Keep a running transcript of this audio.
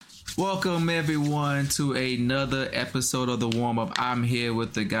Welcome everyone to another episode of the warm up. I'm here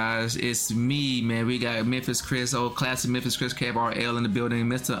with the guys. It's me, man. We got Memphis Chris, old classic Memphis Chris, KRL in the building.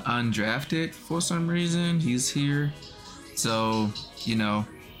 Mr. Undrafted for some reason. He's here. So,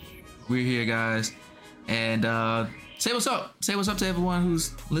 we're here, guys. And say what's up. Say what's up to everyone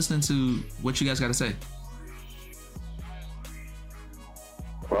who's listening to what you guys got to say.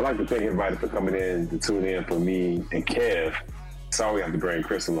 Well, I'd like to thank everybody for coming in to tune in for me and Kev. Sorry we have to bring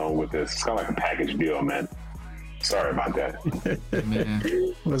Chris along with us. It's kind of like a package deal, man. Sorry about that.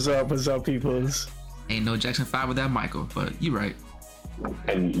 Man. What's up, peoples? Ain't no Jackson 5 without Michael, but you right.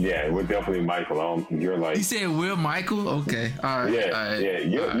 And yeah, we're definitely Michael. You're like... You said we're Michael? Okay. All right. Yeah, all right. yeah.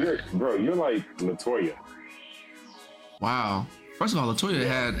 You're like LaToya. Wow. First of all,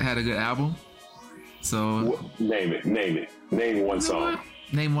 LaToya had a good album. So... Name it. Name one song.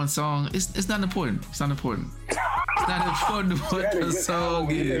 Name one song. It's not important. It's not important. It's not important what the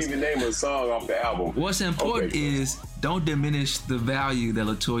song is. You didn't even name a song off the album. What's important is don't diminish the value that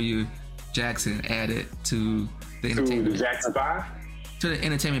LaToya Jackson added to the entertainment. To the Jackson 5? To the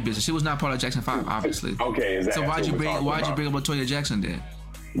entertainment business. She was not part of Jackson 5, obviously. Okay, exactly. So why'd you bring up LaToya Jackson then?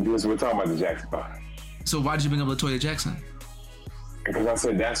 Because we're talking about the Jackson 5. So why'd you bring up LaToya Jackson? Because I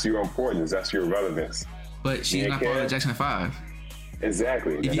said that's your importance, that's your relevance. But she's not part of Jackson 5.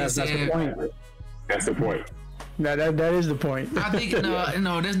 Exactly. That's the point. That's the point. No, that is the point. I think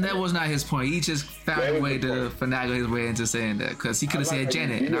that was not his point. He just found a way to finagle his way into saying that because he could have said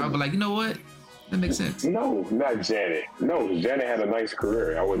Janet, and I would be like, you know what, that makes sense. No, not Janet. No, Janet had a nice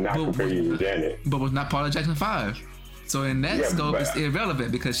career. I would not compare you to Janet. But was not part of Jackson 5. So in that scope, it's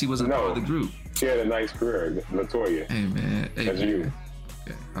irrelevant because she wasn't part of the group. She had a nice career, LaToya. Hey man, that's you.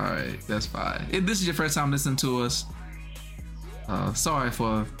 Okay, all right, that's fine. If this is your first time listening to us, sorry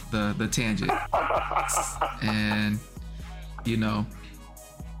for the tangent. And we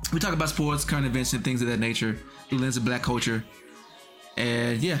talk about sports, current events, and things of that nature through the lens of Black culture.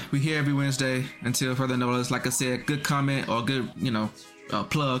 And yeah, we're here every Wednesday until further notice. Like I said, good comment or good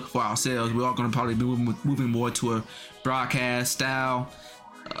plug for ourselves. We're all going to probably be moving more to a broadcast style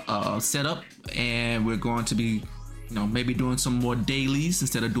setup, and we're going to be maybe doing some more dailies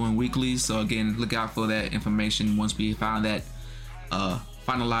instead of doing weeklies. So again, look out for that information once we find that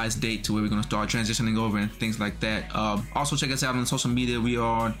finalized date to where we're going to start transitioning over and things like that. Also check us out on social media. We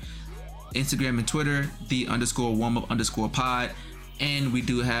are on Instagram and Twitter, _warmup_pod, and we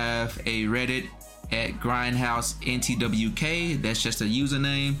do have a Reddit at Grindhouse NTWK. That's just a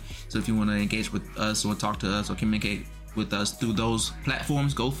username. So if you want to engage with us or talk to us or communicate with us through those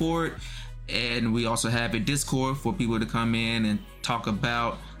platforms, go for it. And we also have a Discord for people to come in and talk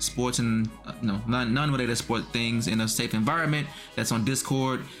about sports and non-related sport things in a safe environment. That's on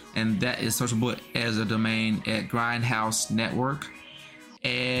Discord, and that is searchable as a domain at Grindhouse Network.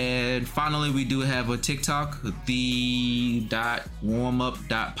 And finally, we do have a TikTok,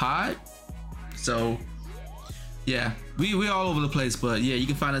 the.warmup.pod. So yeah, we all over the place, but yeah, you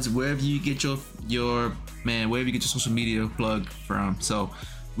can find us wherever you get your social media plug from. So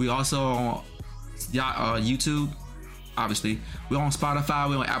we also on YouTube, obviously. We're on Spotify.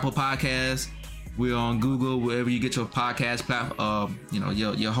 We're on Apple Podcasts. We're on Google, wherever you get your podcast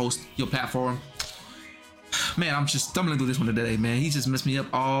your platform. Man, I'm just stumbling through this one today, man. He just messed me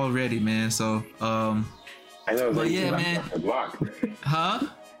up already, man. So, I know, but yeah, man. Huh?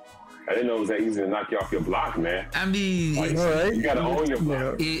 I didn't know it was that easy to knock you off your block, man. I mean, you gotta own your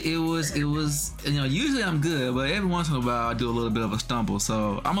block. It was. Usually I'm good, but every once in a while I do a little bit of a stumble.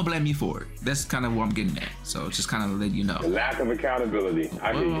 So I'm gonna blame you for it. That's kind of what I'm getting at. So just kind of let you know. The lack of accountability.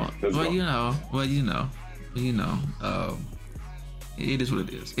 It is what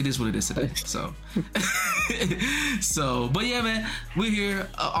it is. It is what it is today. So, but yeah, man, we're here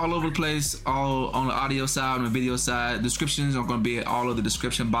all over the place, all on the audio side, on the video side. Descriptions are going to be at all of the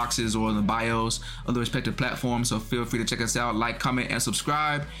description boxes or in the bios of the respective platforms. So feel free to check us out, like, comment, and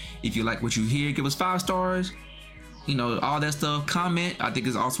subscribe. If you like what you hear, give us 5 stars. All that stuff. Comment, I think,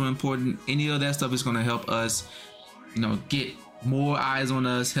 is also important. Any of that stuff is going to help us, get more eyes on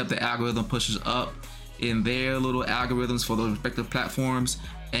us, help the algorithm push us up in their little algorithms for those respective platforms.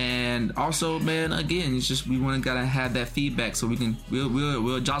 And also, man, again, it's just we want to gotta have that feedback so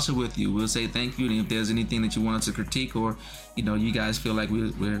we'll jostle with you. We'll say thank you, and if there's anything that you want us to critique or you guys feel like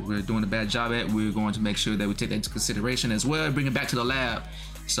we're doing a bad job at, we're going to make sure that we take that into consideration as well and bring it back to the lab.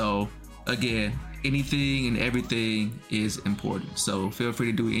 So again, anything and everything is important. So feel free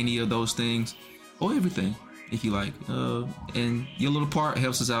to do any of those things or everything if you like. And your little part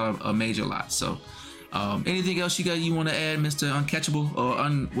helps us out a major lot. So anything else you want to add, Mr. Uncatchable or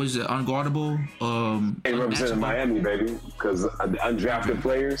unguardable? Hey, representing Miami, baby, because undrafted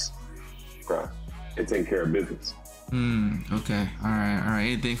players, bro. And take care of business. Okay. All right.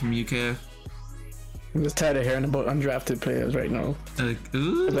 Anything from you, Kev? I'm just tired of hearing about undrafted players right now. Like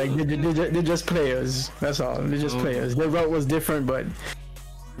they're just players. That's all. They're just players. Their route was different, but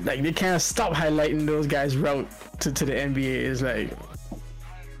like they can't stop highlighting those guys' route to the NBA. Is like,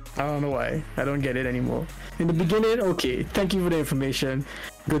 I don't know why. I don't get it anymore. In the beginning, okay, thank you for the information.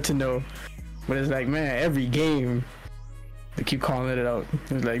 Good to know. But it's like, man, every game they keep calling it out.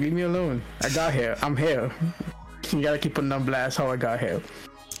 It's like, leave me alone. I got here. I'm here. You gotta keep putting on blast how I got here.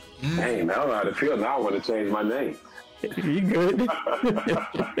 Dang, man, I don't know how to feel. Now I want to change my name. You good?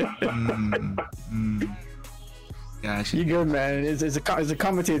 Gotcha. You good, man. It's a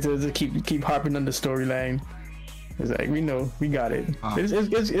commentator to keep harping on the storyline. It's like, we know, we got it.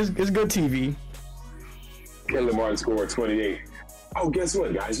 It's good TV. Caleb Martin scored 28. Oh, guess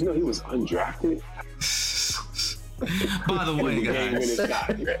what, guys? You know he was undrafted. By the way, guys.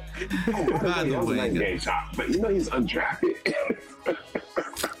 By the way, game shot. But you know he's undrafted.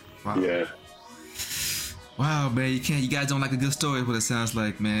 Wow. Yeah. Wow, man, you guys don't like a good story, what it sounds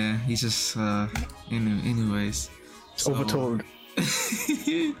like, man. He's just anyways. So, Overtold.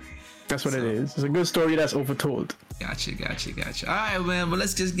 That's what it is. It's a good story that's overtold. Gotcha. All right, man, but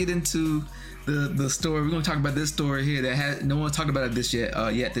let's just get into the story. We're gonna talk about this story here that no one talked about it this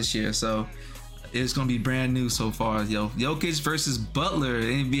year. So it's gonna be brand new so far. Jokic versus Butler,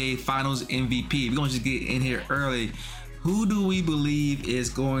 NBA Finals MVP. We're gonna just get in here early. Who do we believe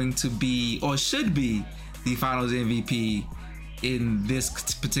is going to be or should be the Finals MVP in this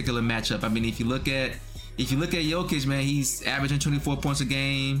particular matchup? I mean, if you look at Jokic, man, he's averaging 24 points a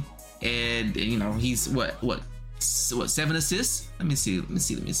game, and you know he's what 7 assists. Let me see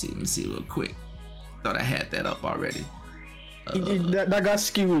real quick. Thought I had that up already. That got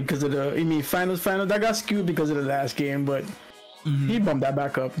skewed because of the finals. That got skewed because of the last game, but he bumped that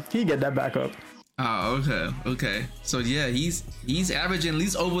back up. He get that back up. Oh, okay. So yeah, he's averaging at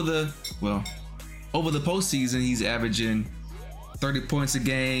least over the postseason. He's averaging 30 points a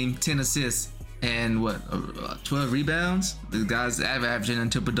game, 10 assists, and 12 rebounds. The guy's averaging a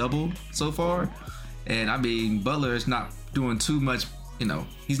triple double so far. And I mean, Butler is not doing too much. You know,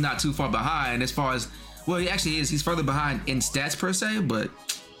 he's not too far behind as far as. Well, he actually is. He's further behind in stats per se, but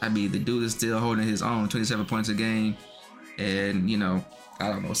I mean, the dude is still holding his own. 27 points a game, and you know, I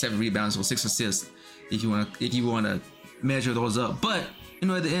don't know, 7 rebounds or 6 assists if you want to measure those up. But you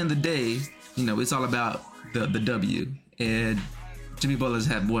know, at the end of the day, you know, it's all about the W. And Jimmy Butler's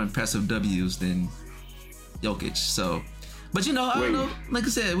had more impressive W's than Jokic. So, but you know, I don't know. Like I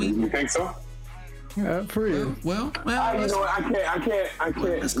said, you think so? Yeah, for real. Well, you know what? I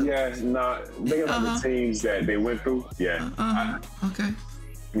can't. Yeah, no. Thinking about the teams that they went through. Yeah. Okay.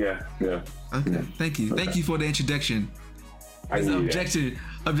 Yeah. Okay. Thank you for the introduction.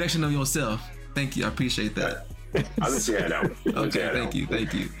 Objection of yourself. Thank you. I appreciate that. I'll let you have that one. Okay.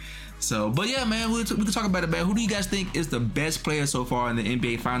 Thank you. So, but yeah, man, we can talk about it, man. Who do you guys think is the best player so far in the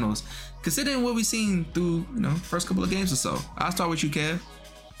NBA Finals, considering what we've seen through, you know, first couple of games or so? I'll start with you, Kev.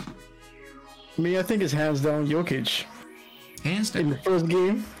 I think it's hands down Jokic. Hands down? In the first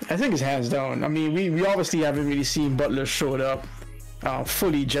game, I think it's hands down. I mean, we obviously haven't really seen Butler showed up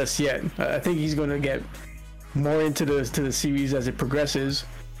fully just yet. I think he's going to get more into the series as it progresses.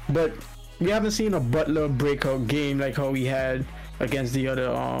 But we haven't seen a Butler breakout game like how we had against the other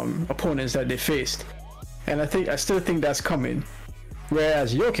opponents that they faced. And I still think that's coming.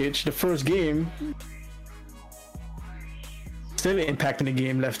 Whereas Jokic, the first game, still impacting the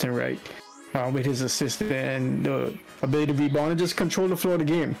game left and right. With his assist and the ability to rebound and just control the flow of the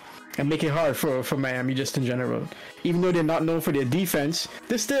game and make it hard for Miami just in general. Even though they're not known for their defense,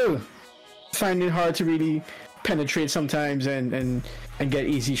 they still find it hard to really penetrate sometimes and get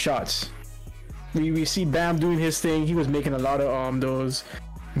easy shots. We see Bam doing his thing. He was making a lot of those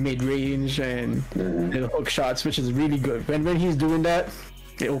mid-range and hook shots, which is really good. When he's doing that,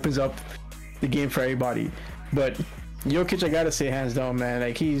 it opens up the game for everybody. But Jokic, I gotta say, hands down, man.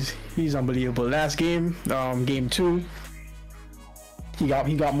 Like he's unbelievable. Last game, game 2, he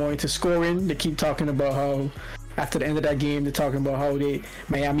got more into scoring. They keep talking about how after the end of that game, they're talking about how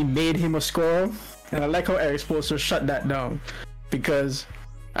Miami made him a scorer, and I like how Eric Spoelstra shut that down because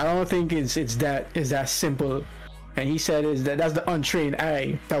I don't think it's that simple. And he said that's the untrained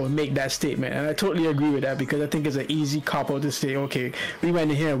eye that would make that statement. And I totally agree with that because I think it's an easy cop-out to say, okay, we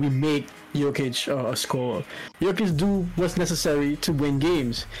went in here and we make Jokic a scorer. Jokic do what's necessary to win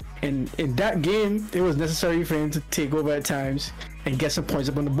games. And in that game, it was necessary for him to take over at times and get some points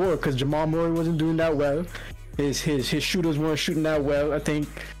up on the board because Jamal Murray wasn't doing that well. His shooters weren't shooting that well. I think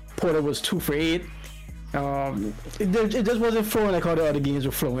Porter was 2 for 8. It just wasn't flowing like all the other games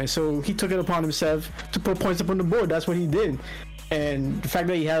were flowing. So he took it upon himself to put points up on the board. That's what he did. And the fact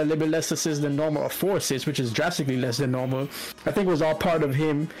that he had a little bit less assists than normal, or 4 assists, which is drastically less than normal, I think was all part of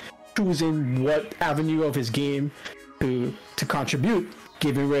him choosing what avenue of his game to contribute,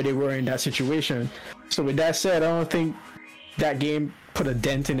 given where they were in that situation. So with that said, I don't think that game put a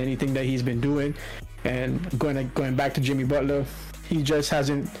dent in anything that he's been doing. And going back to Jimmy Butler, he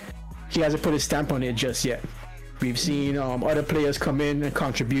hasn't put his stamp on it just yet. We've seen other players come in and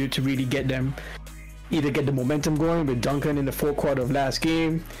contribute to really get the momentum going, with Duncan in the fourth quarter of last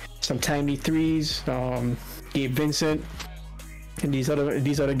game, some timely threes, Gabe Vincent, and these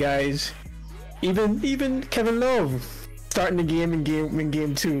other guys, even Kevin Love starting the game in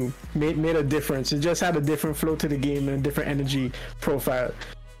game 2 made a difference. It just had a different flow to the game and a different energy profile.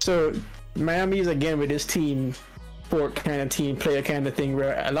 So Miami is again with this team sport kind of team player kind of thing,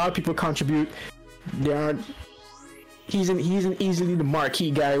 where a lot of people contribute. He's an easily the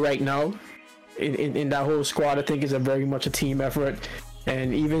marquee guy right now in that whole squad. I think is a very much a team effort.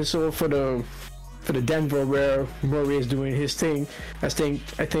 And even so for the Denver, where Murray is doing his thing, I think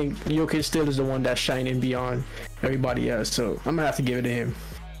Jokic still is the one that's shining beyond everybody else. So I'm gonna have to give it to him.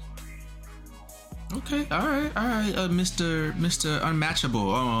 Okay, all right, Mr.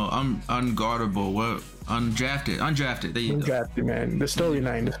 Unmatchable, unguardable, what? Undrafted. There you go. Undrafted, man. The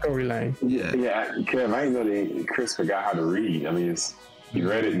storyline. Yeah. Kev, I didn't know that Chris forgot how to read. I mean, you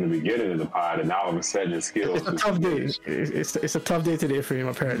read it in the beginning of the pod, and now all of a sudden his skills. It's a tough day. It's a tough day today for him,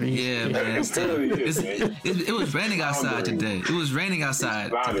 apparently. Yeah, man. It was raining outside today. It was raining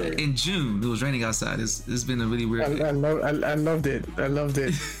outside today. In June. It was raining outside. It's been a really weird day. I loved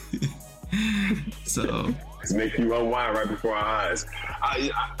it. So it's making you unwind right before our eyes.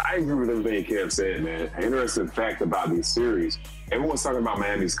 I agree with everything Kev said, man. An interesting fact about these series, everyone's talking about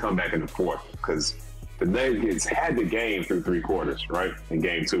Miami's comeback in the fourth, because the Nuggets had the game through 3 quarters, right? In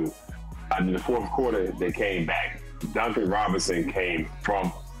game 2. In the fourth quarter, they came back. Duncan Robinson came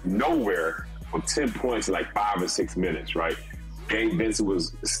from nowhere with 10 points in like 5 or 6 minutes, right? Gabe Vincent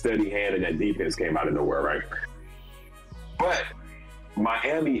was steady hand, and that defense came out of nowhere, right? But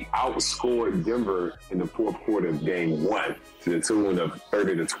Miami outscored Denver in the fourth quarter of game 1 to the tune of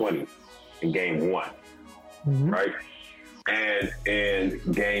 30-20 in game 1, right? And in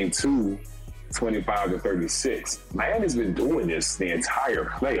game 2, 25-36. Miami's been doing this the entire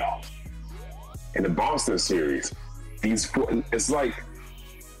playoffs. In the Boston series, it's like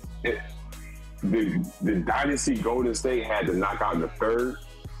the dynasty Golden State had to knock out in the third.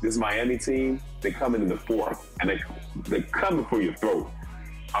 This Miami team, they come in the fourth, and they coming for your throat.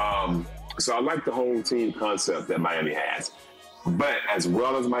 So I like the whole team concept that Miami has. But as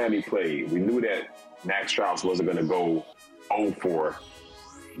well as Miami played, we knew that Max Strauss wasn't going to go 0-4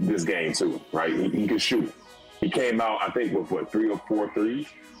 this game too, right? He could shoot. He came out, I think, with 3 or 4 threes,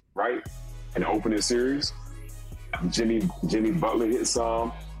 right? In the opening series. Jimmy Butler hit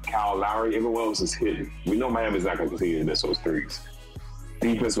some. Kyle Lowry, everyone else is hitting. We know Miami's not going to continue to miss those threes.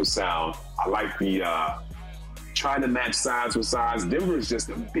 Defense was sound. I like the trying to match size with size. Denver is just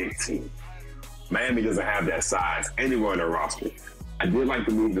a big team. Miami doesn't have that size anywhere on their roster. I did like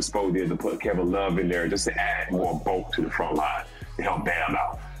the move that Spo did to put Kevin Love in there just to add more bulk to the front line to help Bam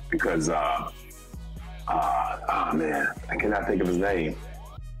out. Because, man, I cannot think of his name.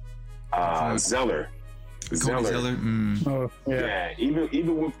 Zeller. Oh, yeah.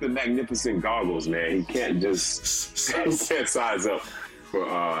 Even with the magnificent goggles, man, he can't just he can't size up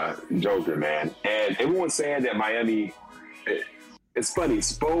for Joker, man. And everyone's saying that Miami, it's funny,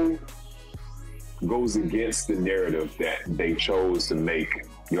 Spo goes against the narrative that they chose to make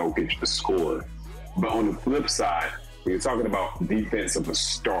Jokic the scorer. But on the flip side, when you're talking about defense of a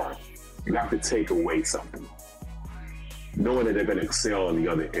star, you have to take away something, knowing that they're going to excel in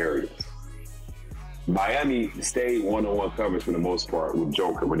the other areas. Miami stayed one-on-one coverage for the most part with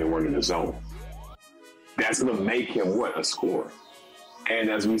Joker when they weren't in the zone. That's going to make him, a scorer. And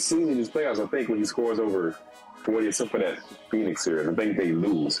as we've seen in these playoffs, I think when he scores over 40, except for that Phoenix series, I think they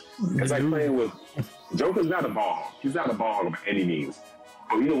lose. It's like playing with Joker's not a ball hog. He's not a ball hog by any means.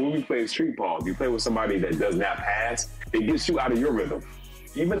 But when we play street ball, you play with somebody that does not pass, it gets you out of your rhythm.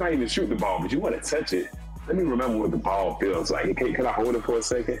 You might not even shoot the ball, but you want to touch it. Let me remember what the ball feels like. Can I hold it for a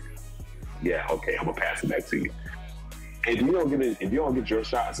second? Yeah, okay, I'm gonna pass it back to you. If you don't get your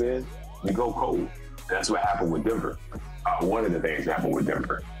shots in, you go cold. That's what happened with Denver. One of the things that happened with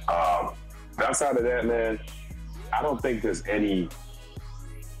Denver. Outside of that, man, I don't think there's any,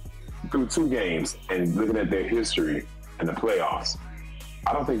 through 2 games and looking at their history in the playoffs,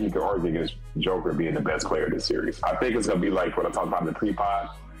 I don't think you can argue against Joker being the best player of this series. I think it's going to be like what I talked about in the pre-pod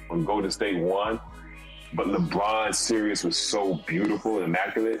when Golden State won. but LeBron's series was so beautiful and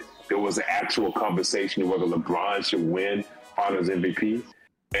immaculate. There was an actual conversation of whether LeBron should win Finals MVP,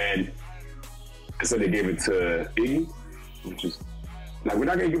 and so they gave it to Iggy, which is like, we're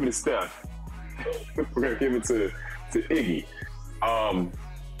not gonna give it to Steph. We're gonna give it to Iggy.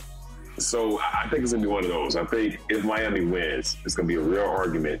 So I think it's gonna be one of those. I think if Miami wins, it's gonna be a real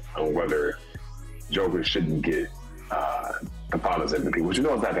argument on whether Joker shouldn't get the Finals MVP, which you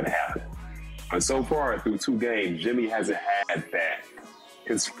know is not gonna happen. But so far through 2 games, Jimmy hasn't had that.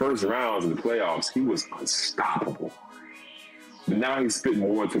 His first rounds in the playoffs, he was unstoppable. But now he's spitting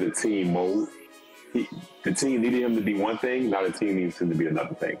more to the team mode. The team needed him to be one thing, now the team needs him to be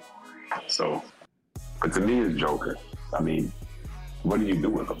another thing. So, but to me, it's Joker. I mean, what do you do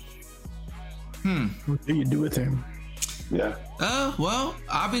with him? What do you do with him? Yeah. Well,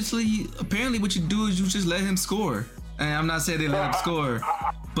 obviously, apparently what you do is you just let him score. And I'm not saying they let him score,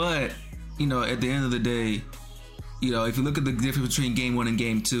 but, you know, at the end of the day, you know, if you look at the difference between game 1 and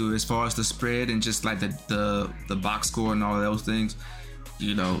game 2, as far as the spread and just like the box score and all of those things,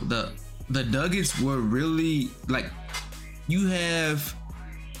 you know, the Nuggets were really, like, you have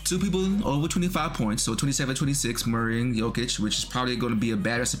 2 people over 25 points, so 27-26, Murray and Jokic, which is probably going to be a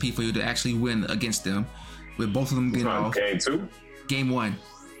bad recipe for you to actually win against them, with both of them getting off. Game 2? Game 1.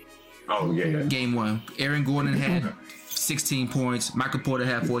 Oh, yeah. Game 1. Aaron Gordon had 16 points. Michael Porter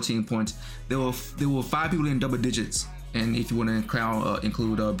had 14 points. There were 5 people in double digits, and if you want to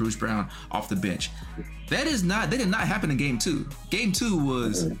include Bruce Brown off the bench. That did not happen in game 2. Game 2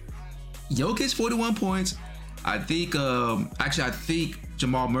 was Jokic 41 points. I think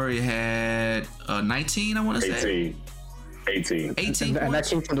Jamal Murray had 19. I want to say 18. And that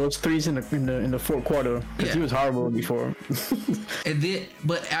came from those threes in the fourth quarter, because he was horrible before. And then,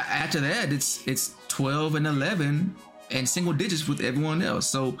 but after that, it's 12 and 11 and single digits with everyone else.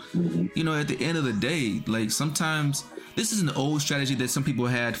 So, you know, at the end of the day, like, sometimes this is an old strategy that some people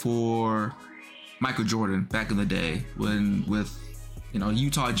had for Michael Jordan back in the day with, you know,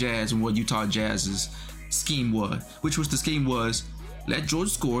 Utah Jazz and what Utah Jazz's scheme was, the scheme was let George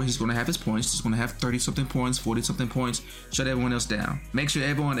score. He's going to have his points. He's going to have 30-something points, 40-something points. Shut everyone else down. Make sure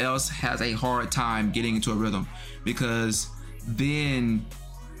everyone else has a hard time getting into a rhythm, because then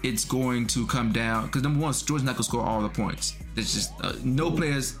it's going to come down. Because number one, George's not going to score all the points. There's just no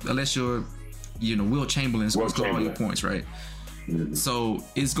players, unless you're, you know, Will Chamberlain's going to score all your points, right? So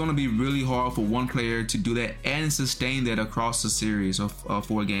it's going to be really hard for one player to do that and sustain that across a series of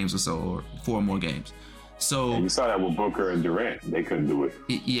 4 games or so, or 4 more games. So you saw that with Booker and Durant. They couldn't do it.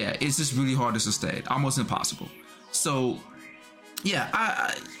 Yeah, it's just really hard to sustain, almost impossible. So yeah,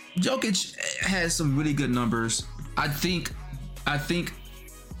 Jokic has some really good numbers. I think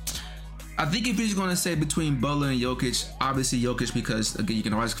if he's going to say between Butler and Jokic, obviously Jokic, because again, you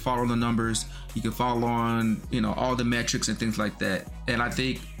can always follow the numbers, you can follow on, you know, all the metrics and things like that. And I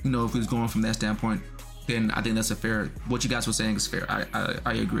think, you know, if he's going from that standpoint, then I think that's a fair. What you guys were saying is fair.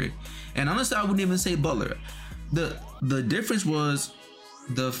 I agree. And honestly, I wouldn't even say Butler. The difference was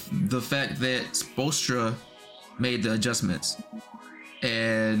the fact that Spoelstra made the adjustments,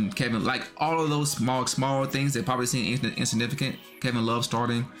 and Kevin, like, all of those small things that probably seem insignificant. Kevin Love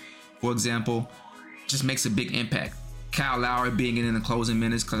starting, for example, just makes a big impact. Kyle Lowry being in the closing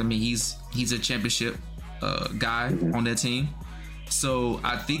minutes, because I mean he's a championship guy on that team. So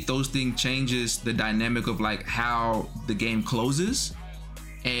I think those things changes the dynamic of like how the game closes.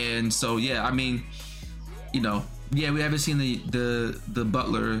 And so yeah, I mean, you know, yeah, we haven't seen the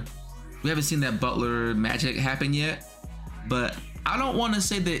Butler, we haven't seen that Butler magic happen yet. But I don't want to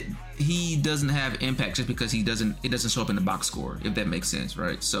say that he doesn't have impact just because it doesn't show up in the box score, if that makes sense,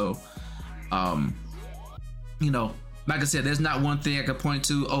 right? So, you know, like I said, there's not one thing I could point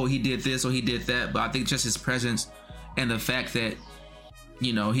to. Oh, he did this or he did that. But I think just his presence and the fact that,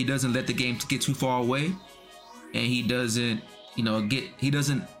 you know, he doesn't let the game get too far away, and he doesn't, you know, he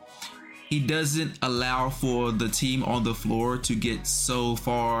doesn't allow for the team on the floor to get so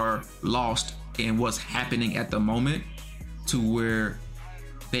far lost in what's happening at the moment to where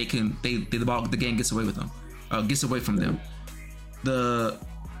the game gets away with them, gets away from them. The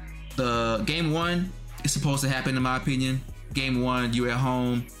game 1 is supposed to happen, in my opinion. Game 1, you're at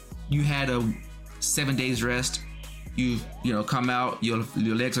home, you had a 7 days rest. You know, come out, your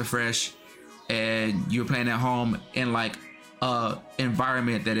legs are fresh, and you're playing at home in like a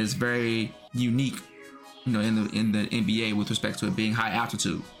environment that is very unique, you know, in the NBA with respect to it being high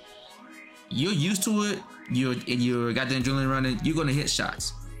altitude. You're used to it. You got the adrenaline running. You're gonna hit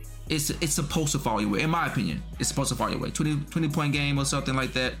shots. It's supposed to fall your way, in my opinion. It's supposed to fall your way. 20 point game or something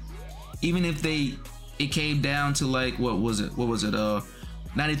like that. Even if it came down to like what was it?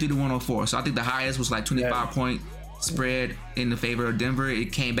 93 to 104. So I think the highest was like 25-point spread in the favor of Denver.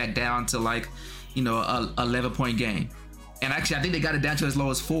 It came back down to like, a 11-point game. And actually, I think they got it down to as low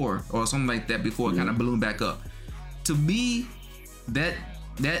as 4 or something like that before it kind of ballooned back up. To me, that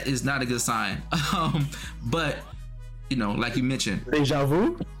is not a good sign. But, like you mentioned. Deja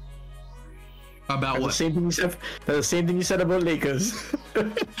vu? About what? The same thing you said about Lakers.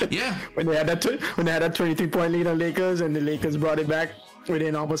 Yeah. When they had that 23-point lead on Lakers and the Lakers brought it back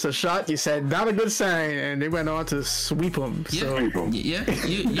within almost a shot, you said not a good sign, and they went on to sweep them. Yeah,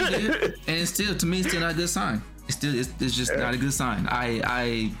 you did. And still, to me, it's still not a good sign. It's just not a good sign.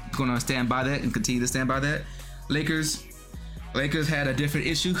 I gonna stand by that and continue to stand by that. Lakers had a different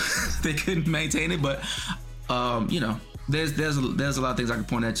issue. They couldn't maintain it, but there's a lot of things I can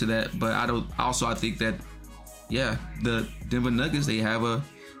point at to that. But I think that the Denver Nuggets, they have a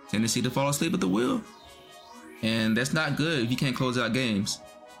tendency to fall asleep at the wheel, and that's not good if you can't close out games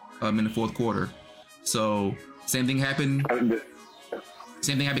in the fourth quarter. So same thing happened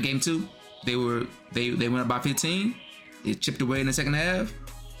game 2. They went up by 15. It chipped away in the second half.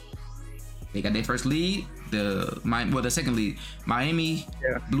 They got their first lead. The second lead. Miami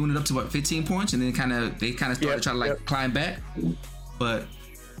blew it up to 15 points, and then they started trying to climb back. But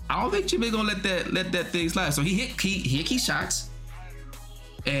I don't think Jimmy gonna let that thing slide. So he hit key shots.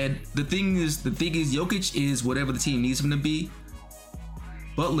 And the thing is, Jokic is whatever the team needs him to be.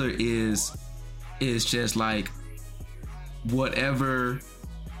 Butler is just like whatever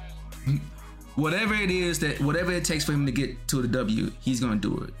it is whatever it takes for him to get to the W, he's gonna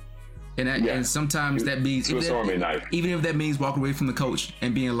do it. And sometimes that means even if that means walking away from the coach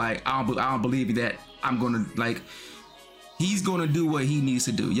and being like, I don't believe that I'm gonna he's gonna do what he needs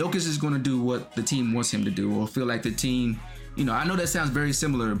to do. Jokic is gonna do what the team wants him to do, or feel like the team. I know that sounds very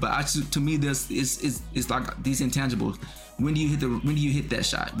similar, but to me, this is like these intangibles. When do you hit that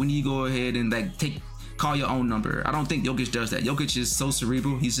shot? When do you go ahead and call your own number? I don't think Jokic does that. Jokic is so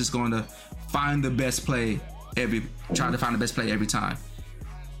cerebral. He's just going to find the best play try to find the best play every time.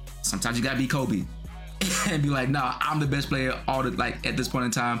 Sometimes you gotta be Kobe and be like, nah, I'm the best player at this point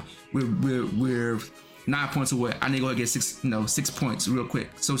in time. We're 9 points away. I need to go and get 6 points real quick.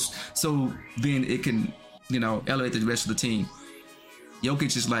 So then it can, elevate the rest of the team.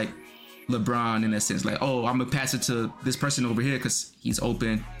 Jokic is like LeBron in that sense, like, oh, I'm gonna pass it to this person over here because he's open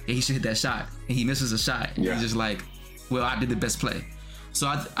and he should hit that shot, and he misses a shot. And he's just like, well, I did the best play. So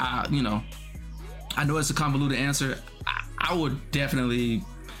I know it's a convoluted answer. I would definitely,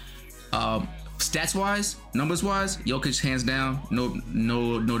 stats wise, numbers wise, Jokic hands down,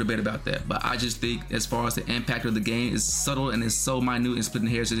 no debate about that. But I just think as far as the impact of the game is subtle and it's so minute and splitting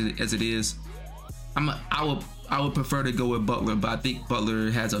hairs as it is, I would prefer to go with Butler, but I think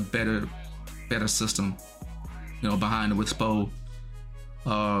Butler has a better system, behind it with Spo,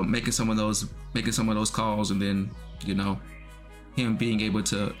 making some of those calls, and then him being able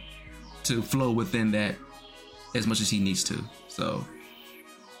to flow within that as much as he needs to. So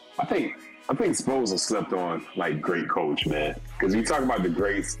I think Spo's a slept on great coach, man. Because you talk about the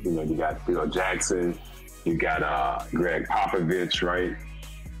greats, you got Phil Jackson, you got Greg Popovich, right?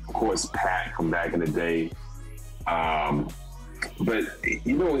 Of course, Pat from back in the day. But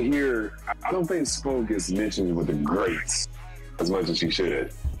here, I don't think Spo gets mentioned with the greats as much as he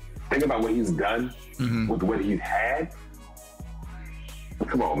should. Think about what he's done with what he's had.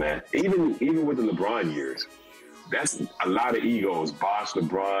 Come on, man. Even with the LeBron years, that's a lot of egos. Bosh,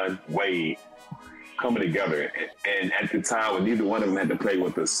 LeBron, Wade coming together. And at the time when neither one of them had to play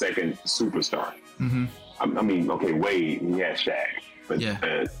with a second superstar. I mean, okay, Wade, he had Shaq, but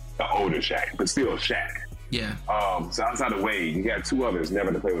the older Shaq, but still Shaq. Yeah. So outside of Wade, you got 2 others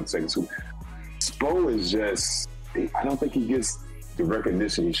never to play with the second super. Spo is just, I don't think he gets the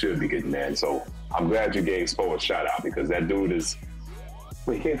recognition he should be getting, man. So I'm glad you gave Spo a shout out, because that dude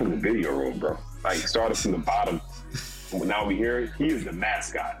he came from the video room, bro. Started from the bottom. Now we hear it. He is the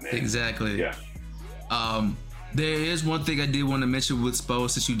mascot, man. Exactly. Yeah. There is one thing I did want to mention with Spo,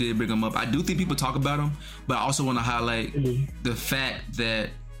 since you did bring him up. I do think people talk about him, but I also want to highlight the fact that,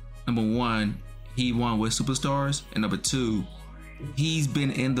 number one, he won with superstars, and number 2, he's been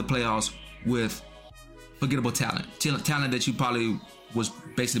in the playoffs with forgettable talent that you probably was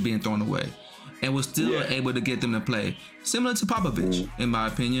basically being thrown away, and was still able to get them to play, similar to Popovich, in my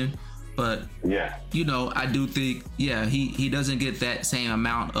opinion. But I do think he doesn't get that same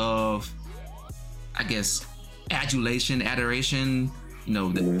amount of, I guess, adoration,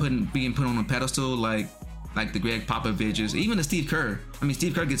 being put on a pedestal like the Greg Popoviches, even the Steve Kerr. I mean,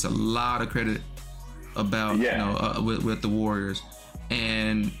 Steve Kerr gets a lot of credit about with the Warriors,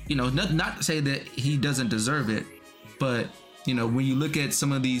 and not to say that he doesn't deserve it, but when you look at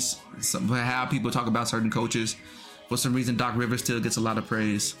some of these, how people talk about certain coaches, for some reason Doc Rivers still gets a lot of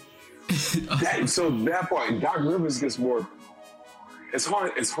praise. That part, Doc Rivers gets more. It's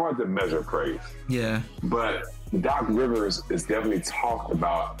hard to measure praise. Yeah. But Doc Rivers is definitely talked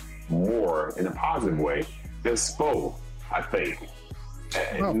about more in a positive way than Spo, I think.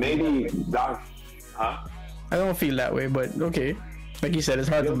 Maybe Doc, huh? I don't feel that way, but okay. Like you said, it's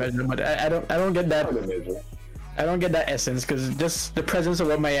hard to measure, but I don't get that. I don't get that essence, because just the presence of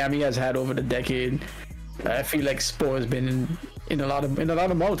what Miami has had over the decade, I feel like Spo has been in a lot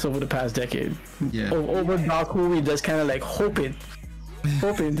of mouths over the past decade. Yeah. Over Doc, who we just kind of like hoping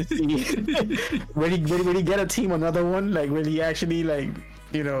to see really get a team another one, like really actually like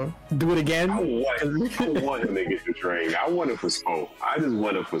do it again. I want him to get the ring. I want it for Spo. I just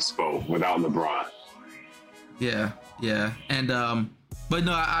want it for Spo without LeBron. Yeah, and but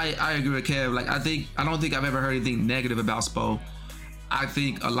no, I agree with Kev. Like I don't think I've ever heard anything negative about Spo. I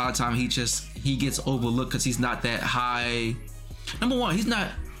think a lot of time he gets overlooked because he's not that high. Number one, he's not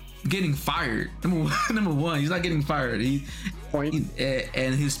getting fired. Number one, he's not getting fired.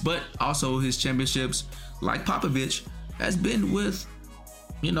 But also his championships, like Popovich, has been with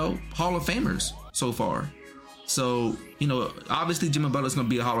Hall of Famers so far. So obviously Jimmy Butler's gonna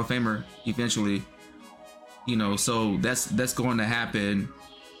be a Hall of Famer eventually. So that's going to happen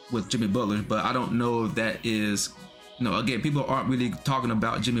with Jimmy Butler, but I don't know if that is, again, people aren't really talking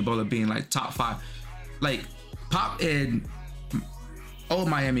about Jimmy Butler being like top 5. Like Pop and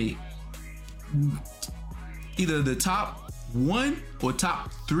Miami, either the top 1 or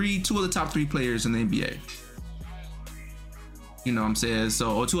top 3, 2 of the top 3 players in the NBA. You know what I'm saying?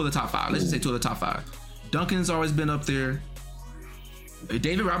 So, or 2 of the top 5. Let's just say 2 of the top 5. Duncan's always been up there.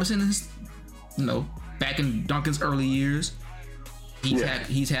 David Robinson is, back in Duncan's early years, he's had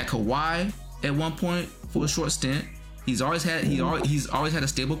Kawhi at one point for a short stint. He's always had a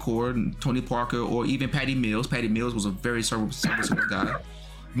stable core, Tony Parker or even Patty Mills. Patty Mills was a very serviceable guy.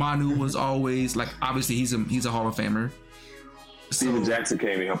 Manu was always like, obviously he's a Hall of Famer. Steven Jackson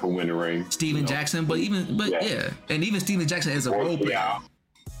came to help him win the ring. Jackson, but and even Steven Jackson as a role player.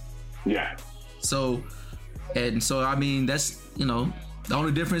 Yeah. So I mean that's the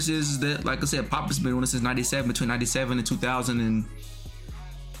only difference is that, like I said, Pop has been doing it since '97, between '97 and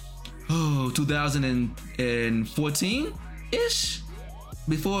 2014 ish.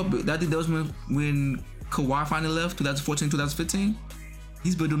 Before, I think that was when Kawhi finally left, 2014, 2015.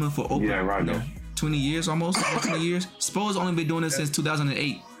 He's been doing it for over 20 years, almost 20 years. Spo's only been doing it since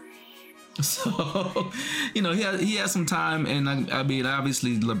 2008. So, he has some time, and I mean,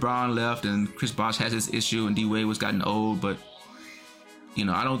 obviously LeBron left, and Chris Bosh has his issue, and D Wade was gotten old, but.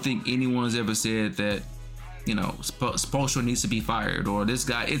 I don't think anyone has ever said that, Spoelstra needs to be fired, or this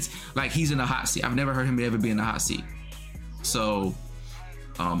guy, it's like he's in a hot seat. I've never heard him ever be in a hot seat. So,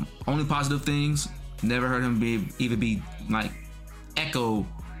 only positive things. Never heard him be like echo,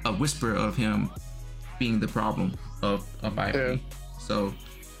 a whisper of him being the problem of Miami. Yeah. So,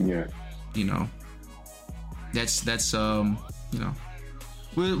 that's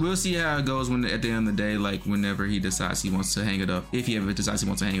We'll see how it goes when at the end of the day, like whenever he decides he wants to hang it up, if he ever decides he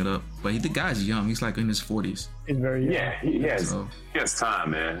wants to hang it up. But the guy's young; he's like in his 40s. He's very young. Yeah, he has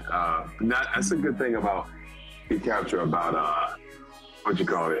time, man. That's a good thing about capture about what you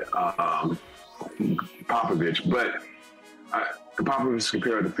call it, Popovich. But Popovich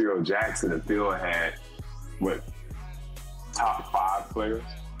compared to Phil Jackson, and Phil had top 5 players.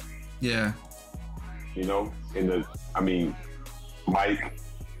 Yeah. Mike,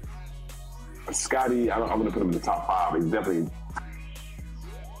 Scotty, I'm going to put him in the top 5. He's definitely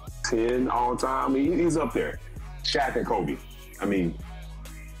 10 all time. He's up there. Shaq and Kobe.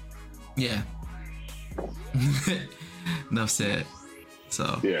 Yeah. Enough said.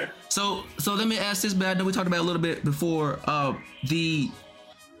 So yeah. So let me ask this, but I know we talked about it a little bit before.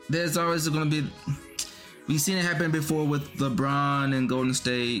 There's always going to be. We've seen it happen before with LeBron and Golden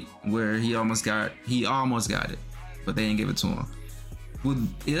State, where he almost got it, but they didn't give it to him.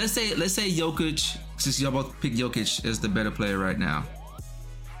 Let's say Jokic, since y'all both pick Jokic as the better player right now.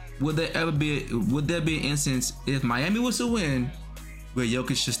 Would there be an instance if Miami was to win where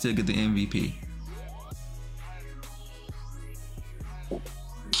Jokic should still get the MVP?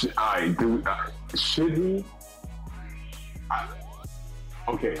 Should he?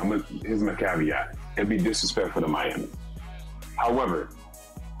 Okay, here's my caveat. It'd be disrespectful to Miami. However,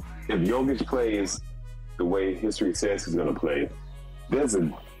 if Jokic plays the way history says he's going to play, there's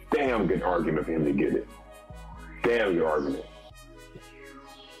a damn good argument for him to get it. Damn good argument.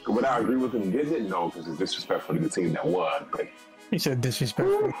 Would I agree with him getting it? No, because it's disrespectful to the team that won. But he said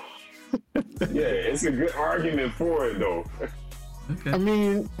disrespectful. Yeah, it's a good argument for it though. Okay. I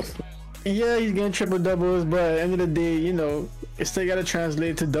mean, yeah, he's getting triple doubles, but at the end of the day, you know, it's still got to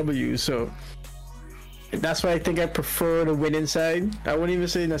translate to W. So that's why I think I prefer the winning side. I wouldn't even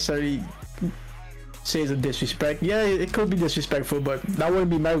say necessarily say it's a disrespect. Yeah, it could be disrespectful, but that wouldn't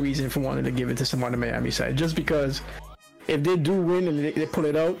be my reason for wanting to give it to someone on the Miami side. Just because if they do win and they pull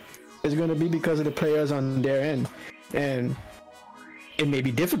it out, it's going to be because of the players on their end. And it may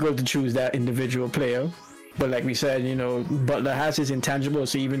be difficult to choose that individual player. But like we said, you know, Butler has his intangibles,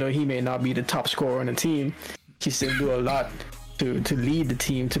 so even though he may not be the top scorer on the team, he still do a lot to lead the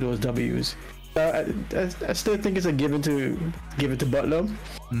team to those W's. I still think it's a give it to Butler,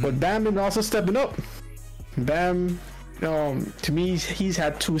 but Bam is also stepping up. Bam, to me, he's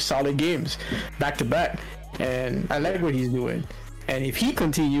had 2 solid games back to back, and I like what he's doing. And if he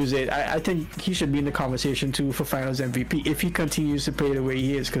continues it, I think he should be in the conversation too for Finals MVP if he continues to play the way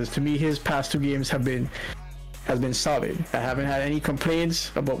he is. Because to me, his past 2 games has been solid. I haven't had any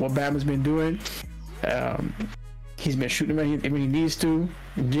complaints about what Bam has been doing. He's been shooting when he needs to.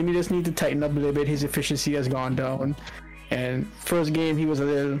 Jimmy just needs to tighten up a little bit. His efficiency has gone down. And first game, he was a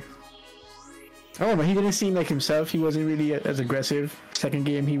little... I don't know, he didn't seem like himself. He wasn't really as aggressive. Second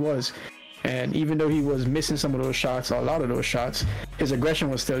game, he was. And even though he was missing some of those shots, or a lot of those shots, his aggression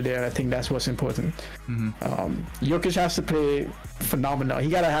was still there. I think that's what's important. Jokic has to play phenomenal. He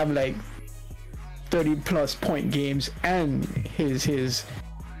got to have like 30-plus point games and his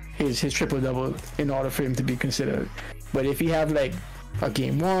triple-double in order for him to be considered. But if he have like a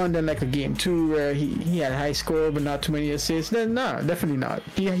game 1, then like a game 2 where he had high score but not too many assists, then nah, definitely not.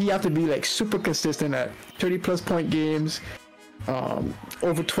 He have to be like super consistent at 30-plus point games,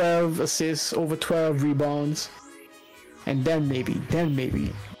 over 12 assists, over 12 rebounds, and then maybe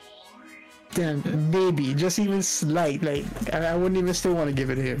just even slight, like I wouldn't even still want to give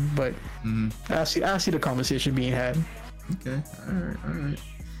it to him, but I see the conversation being had. Okay, all right.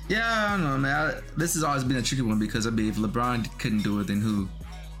 Yeah, I don't know, man. This has always been a tricky one because I mean, if LeBron couldn't do it, then who?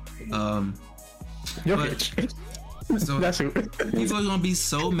 Jokic. So That's who. people are gonna be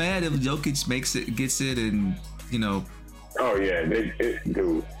so mad if Jokic gets it, and you know. Oh yeah,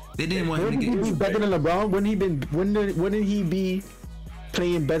 dude. They didn't want him Wouldn't to he get be it. better than LeBron? Wouldn't he be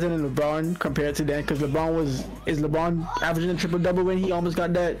playing better than LeBron compared to that? Because is LeBron averaging a triple double when he almost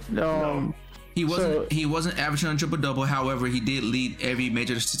got that? No. He wasn't averaging a triple double. However, he did lead every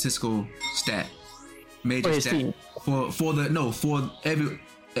major statistical stat. For his team. For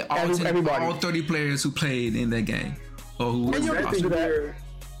Everybody. all 30 players who played in that game. Or who was Jokic could do that.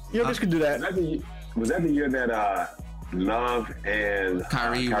 Jokic could do that. Was that the year that Love and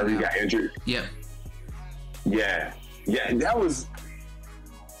Kyrie got injured? Yep. Yeah, that was,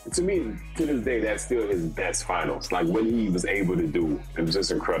 to me, to this day, that's still his best finals. Like what he was able to do, it was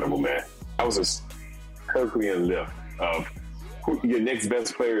just incredible, man. That was a Herculean lift of your next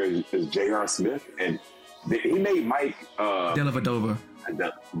best player is J.R. Smith, and he made Mike Dellavedova.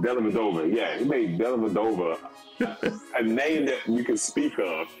 Yeah, he made Dellavedova a name that we can speak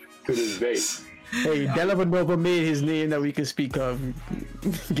of to this day. Hey, Dellavedova made his name that we can speak of.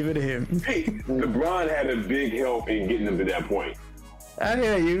 Give it to him. Hey, LeBron had a big help in getting him to that point. I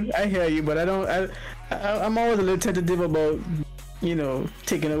hear you, but I'm always a little tentative about, you know,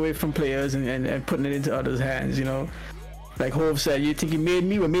 taking away from players and putting it into others' hands, you know. Like Hov said, you think you made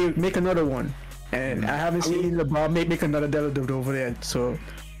me, well, make another one. And I haven't seen LeBron make another Dellavedova over there, so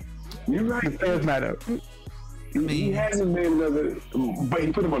you're right. The players matter. He hasn't made another, but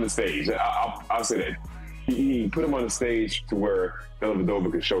he put him on the stage. I'll say that. He put him on the stage to where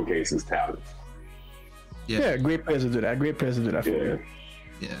Dellavedova could showcase his talent. Yeah, great players to do that.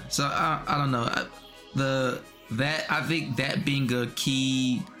 Yeah. So I don't know. I think that being a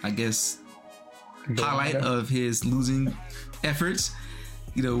key, I guess, highlight of his losing efforts.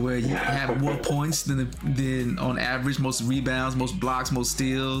 You know, where you have more points than on average, most rebounds, most blocks, most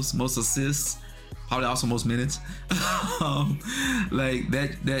steals, most assists. Probably also most minutes. Like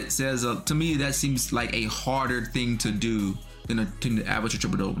that says to me that seems like a harder thing to do than to average a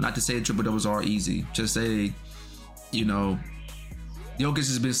triple double. Not to say triple doubles are easy. Just say, you know, Jokic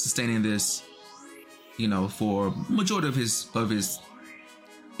has been sustaining this, you know, for majority of his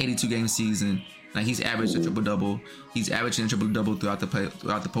 82 game season. Like he's averaged a triple double. He's averaging a triple double throughout the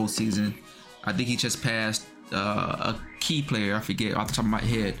postseason. I think he just passed a key player. I forget off the top of my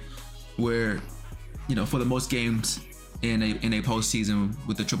head where, you know, for the most games in a postseason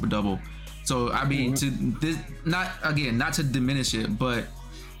with the triple double. So I mean, to this, not to diminish it, but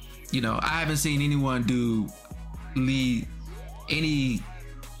you know, I haven't seen anyone lead any,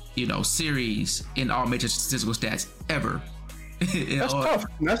 you know, series in all major statistical stats ever. That's tough.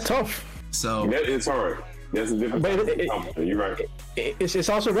 That's tough. So that is hard. That's a different. But you're right. It's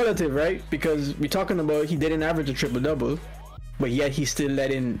also relative, right? Because we're talking about he didn't average a triple double, but yet he still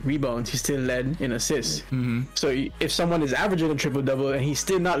led in rebounds. He still led in assists. Mm-hmm. So if someone is averaging a triple double and he's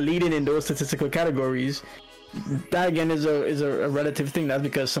still not leading in those statistical categories, that again is a relative thing. That's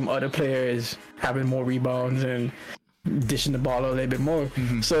because some other player is having more rebounds and dishing the ball a little bit more.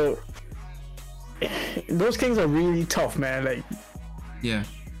 Mm-hmm. So those things are really tough, man. Like, yeah.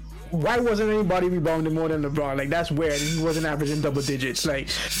 Why wasn't anybody rebounding more than LeBron? Like, that's weird. He wasn't averaging double digits. Like,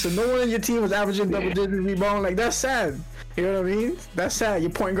 so no one on your team was averaging double digit rebound. Like, that's sad. You know what I mean? That's sad.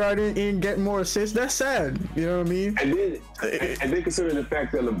 Your point guard ain't getting more assists. That's sad. You know what I mean? And then considering the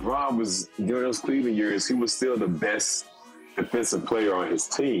fact that LeBron was, during those Cleveland years, he was still the best defensive player on his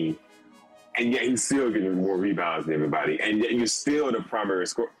team, and yet he's still getting more rebounds than everybody, and yet you're still the primary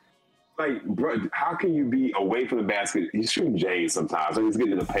scorer. Like, bro, how can you be away from the basket? He's shooting J's sometimes, or he's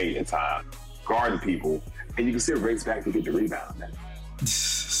getting in the paint at times, guarding people, and you can still race back to get the rebound.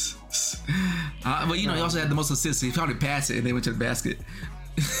 But he also had the most assists. He probably passed it and they went to the basket.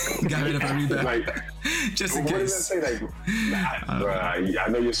 Got rid of a rebound. Like, just in what case. What does that say? Like, I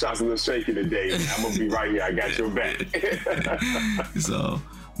know your shot's a little shaky today. I'm gonna be right here. I got your back. So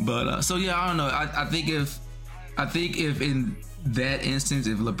yeah, I don't know. I think if in that instance,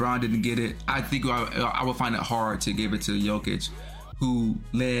 if LeBron didn't get it, I think I would find it hard to give it to Jokic, who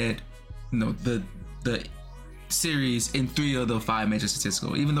led, the series in 3 of the 5 major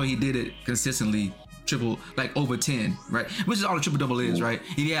statistical. Even though he did it consistently, triple, like over 10, right? Which is all a triple double is, right?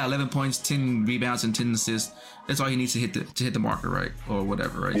 He had 11 points, 10 rebounds, and 10 assists. That's all he needs to hit the marker, right, or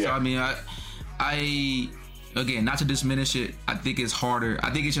whatever, right? Yeah. So I mean, I again, not to diminish it, I think it's harder.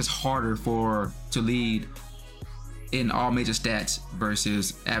 I think it's just harder to lead in all major stats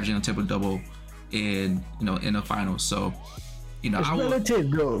versus averaging a triple double in the finals. So it's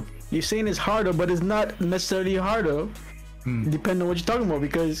relative, though. You're saying it's harder, but it's not necessarily harder, depending on what you're talking about,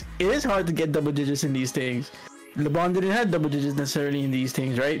 because it is hard to get double digits in these things. LeBron didn't have double digits necessarily in these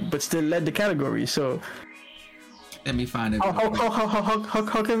things, right? But still led the category. So let me find it.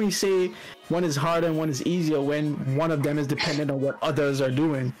 How can we say one is harder and one is easier when one of them is dependent on what others are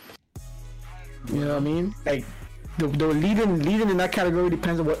doing? You know what I mean? Like, the leading in that category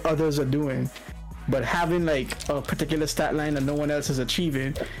depends on what others are doing. But having like a particular stat line that no one else is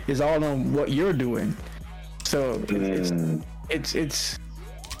achieving is all on what you're doing. So it's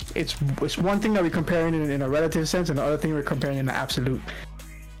one thing that we're comparing in a relative sense, and the other thing we're comparing in an absolute.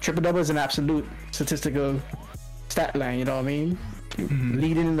 Triple double is an absolute statistical stat line. You know what I mean? Mm-hmm.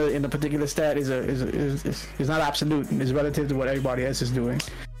 Leading in the particular stat is not absolute. It's relative to what everybody else is doing.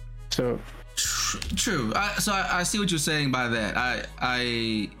 So true. I see what you're saying by that.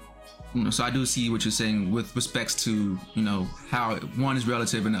 So I do see what you're saying with respects to how one is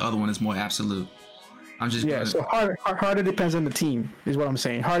relative and the other one is more absolute. So harder depends on the team is what I'm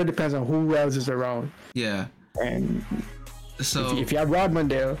saying. Harder depends on who else is around. Yeah. And so if you have Rodman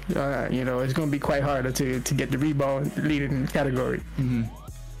there, it's going to be quite harder to get the rebound leading category. Mm-hmm.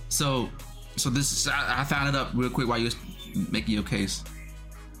 So this I found it up real quick while you're making your case.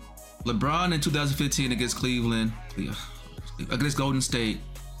 LeBron in 2015 against Cleveland, against Golden State,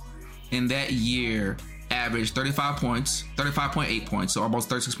 in that year averaged 35.8 points, so almost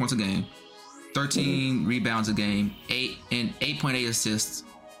 36 points a game, 13 rebounds a game, 8.8 assists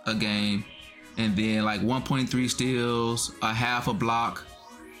a game, and then like 1.3 steals, a half a block,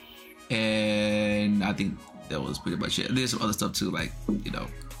 and I think that was pretty much it. There's some other stuff too, like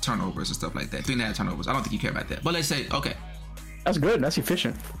turnovers and stuff like that. 3.5 turnovers. I don't think you care about that, but let's say okay. That's good. That's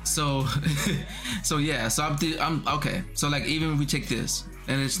efficient. So I'm okay. So like even if we take this,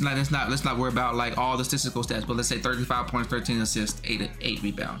 and let's not worry about like all the statistical stats, but let's say 35 points, 13 assists, 8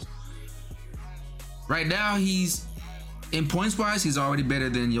 rebounds. Right now he's in points wise, he's already better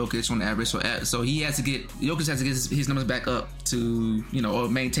than Jokic on average. So Jokic has to get his numbers back up to or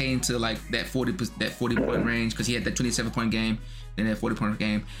maintain to like that 40 point range, because he had that 27 point game, then that 40 point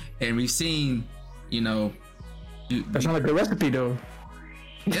game, and we've seen that's not a good recipe, though.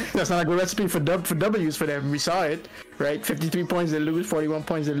 Yeah. That's not a good recipe for W's for them. We saw it, right? 53 points they lose, 41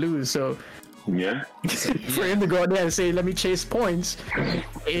 points they lose. So yeah, for him to go out there and say, "Let me chase points,"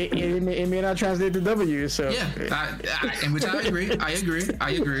 it may not translate to W. So yeah, which I agree.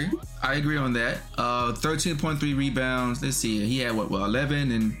 I agree on that. 13.3 rebounds. Let's see. He had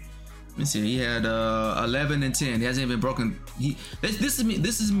 11 and. Let's see. He had 11 and 10. He hasn't even broken. This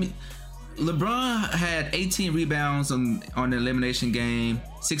is me. LeBron had 18 rebounds on the elimination game,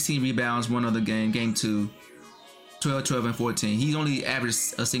 16 rebounds one other game, game 2, 12, and 14. He only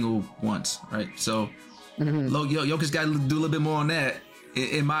averaged a single once, right? So Jokic got to do a little bit more on that,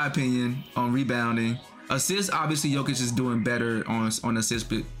 in my opinion, on rebounding. Assists, obviously, Jokic is doing better on assists,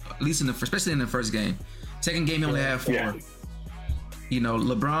 but at least especially in the first game. Second game, he only had 4. Yeah.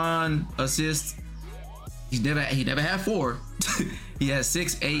 LeBron assists, he never had 4. He had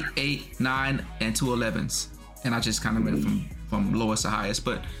 6, 8, 8, 9, and 2 11s. And I just kind of went from lowest to highest.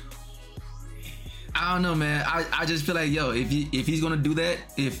 But I don't know, man. I just feel like, if he's gonna do that,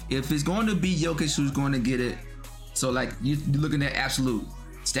 if it's going to be Jokic who's going to get it, so like you're looking at absolute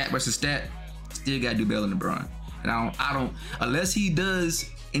stat versus stat, still gotta do better than LeBron. And I don't unless he does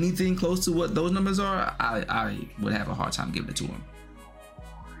anything close to what those numbers are, I would have a hard time giving it to him.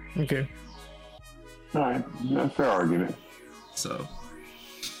 Okay. All right, that's a fair argument. So,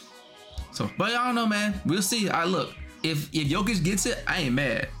 but I don't know, man. We'll see. Look, if Jokic gets it, I ain't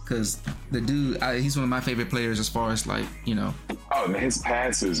mad, because the dude, he's one of my favorite players as far as like, Oh man, his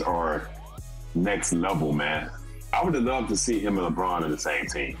passes are next level, man. I would have loved to see him and LeBron in the same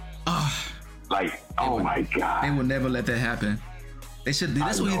team. My God. They will never let that happen. They should.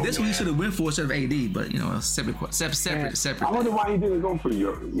 This one he should have went for instead of AD, but separate. I wonder why he didn't go for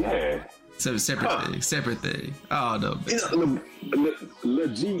your Separate thing. Oh no. The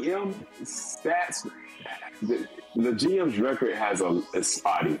GM stats. The GM's record has a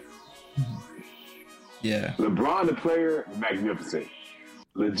spotty. Yeah. LeBron, the player, magnificent.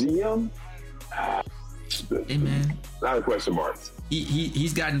 The GM, hey man, a lot of question marks.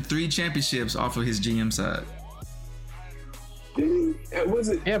 He's gotten 3 championships off of his GM side. Did he? Was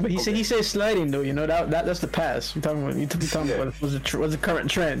it? Yeah, but he said sliding though. That's the past. We're talking about what's the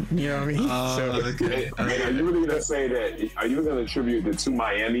current trend. You know what I mean? Okay. Are you really gonna say that? Are you gonna attribute it to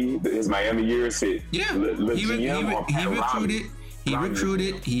Miami, his Miami years? He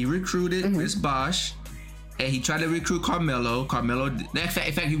recruited Chris Bosh, and he tried to recruit Carmelo. In fact,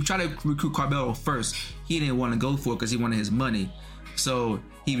 he tried to recruit Carmelo first. He didn't want to go for it because he wanted his money. So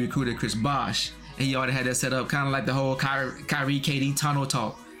he recruited Chris Bosh. And he already had that set up, kind of like the whole Kyrie KD tunnel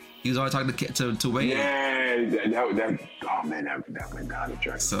talk. He was always talking to Wade. Yeah, that went down the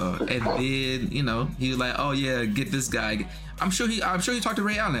drain. So and then he was like, oh yeah, get this guy. I'm sure he talked to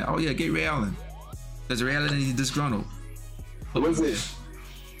Ray Allen. Oh yeah, get Ray Allen. Because Ray Allen is disgruntled. Was it?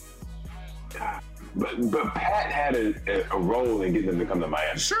 But Pat had a role in getting them to come to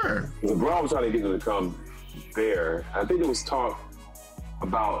Miami. Sure. LeBron was trying to get them to come there. I think there was talk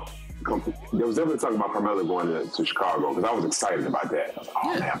about. There was definitely talk about Carmelo going to Chicago, because I was excited about that. I was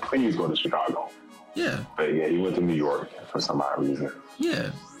like, man, please go to Chicago. Yeah. But yeah, he went to New York for some odd reason. Yeah.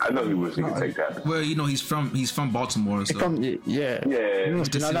 I know he wish he could take that. Well, he's from Baltimore, so. Yeah.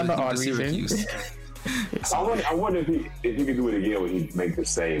 Syracuse. So I wonder if he could do it again, would he make the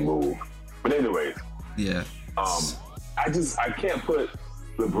same move? But anyway. Yeah. I can't put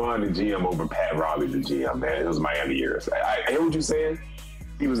LeBron the GM over Pat Riley the GM, man. It was Miami years. I hear what you're saying.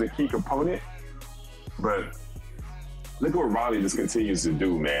 He was a key component, but look what Riley just continues to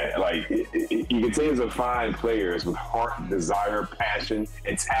do, man. Like, he continues to find players with heart, desire, passion,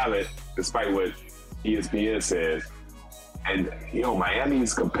 and talent, despite what ESPN says. And,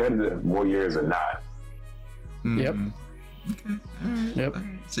 Miami's competitive more years than not. Yep. Okay. Yep.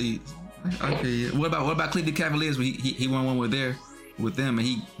 See, okay. What about Cleveland Cavaliers? Where he won one with them, and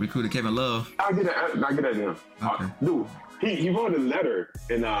he recruited Kevin Love. I'll get at him. Okay. Dude. He wrote a letter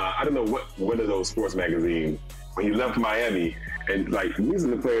in I don't know one of those sports magazines when he left Miami, and like these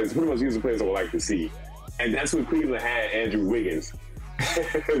are the players, pretty much these are the players I would like to see, and that's when Cleveland had Andrew Wiggins.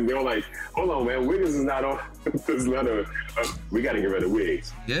 They were like, hold on, man, Wiggins is not on this letter. We got to get rid of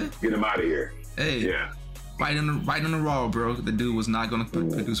Wiggs. Yeah, get him out of here. Hey, yeah, right on the raw, bro. The dude was not going to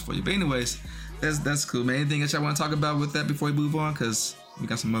produce for you. But anyways, that's cool, man. Anything else I want to talk about with that before we move on? Because we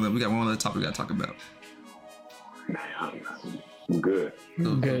got one other topic we got to talk about. I'm good.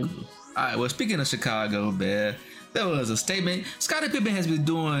 Cool. All right. Well, speaking of Chicago, man, there was a statement. Scottie Pippen has been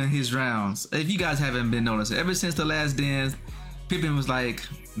doing his rounds. If you guys haven't been noticing, ever since The Last Dance, Pippen was like,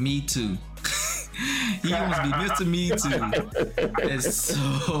 "Me too." He wants to be Mr. Me Too, and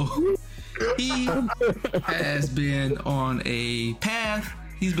so he has been on a path.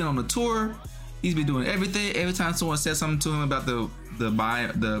 He's been on a tour. He's been doing everything. Every time someone says something to him about the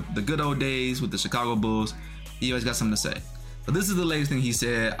good old days with the Chicago Bulls, he always got something to say. But this is the latest thing he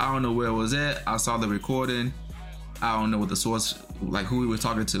said. I don't know where it was at. I saw the recording. I don't know what the source, like who he was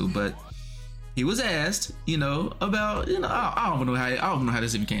talking to, but he was asked, about, I don't know how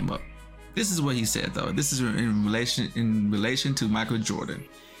this even came up. This is what he said though. This is in relation to Michael Jordan.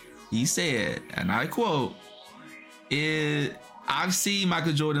 He said, and I quote, I've seen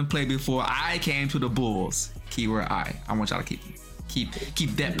Michael Jordan play before I came to the Bulls. Keyword I want y'all to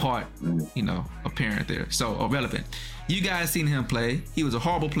keep that part, apparent there. So relevant. You guys seen him play. He was a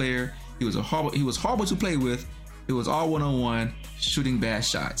horrible player. He was horrible to play with. It was all one-on-one, shooting bad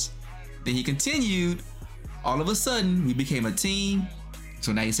shots. Then he continued. All of a sudden, we became a team.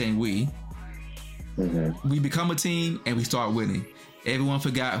 So now you're saying we. Mm-hmm. We become a team and we start winning. Everyone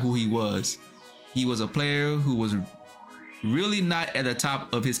forgot who he was. He was a player who was really not at the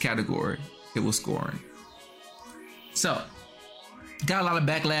top of his category. It was scoring. So, got a lot of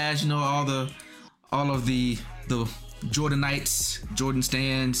backlash. All of the Jordanites, Jordan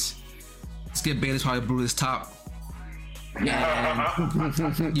stands. Skip Bayless probably blew his top. And,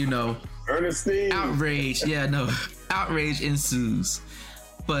 Ernestine. Outrage. Yeah, no. Outrage ensues.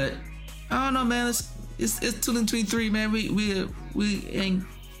 But I don't know, man. It's 2023, man. We ain't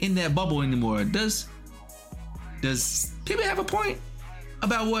in that bubble anymore. Does people have a point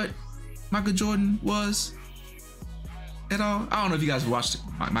about what Michael Jordan was at all? I don't know if you guys watched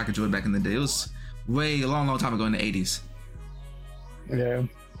Michael Jordan back in the day. It was way a long time ago in the 80s. Yeah.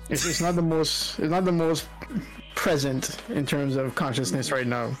 It's not the most present in terms of consciousness right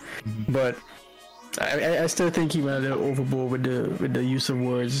now, but I still think he went a little overboard with the use of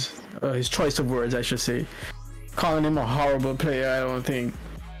words, his choice of words, I should say. Calling him a horrible player, I don't think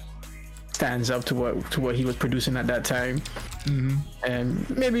stands up to what he was producing at that time. Mm-hmm. And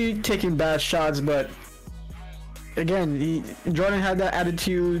maybe taking bad shots, but again, Jordan had that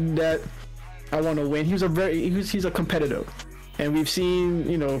attitude that I want to win. He's a competitor. And we've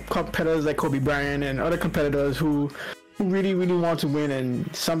seen, competitors like Kobe Bryant and other competitors who really, really want to win.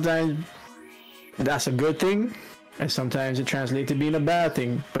 And sometimes that's a good thing, and sometimes it translates to being a bad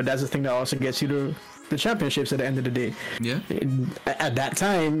thing. But that's the thing that also gets you to the championships at the end of the day. Yeah. At that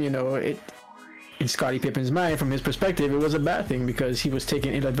time, in Scottie Pippen's mind, from his perspective, it was a bad thing because he was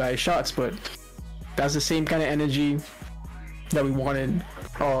taking ill-advised shots. But that's the same kind of energy that we wanted,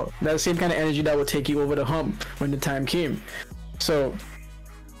 or that's the same kind of energy that would take you over the hump when the time came. So,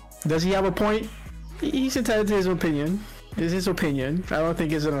 does he have a point? He's entitled to his opinion. It's his opinion. I don't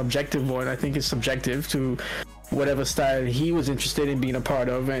think it's an objective one. I think it's subjective to whatever style he was interested in being a part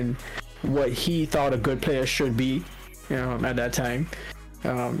of and what he thought a good player should be, at that time.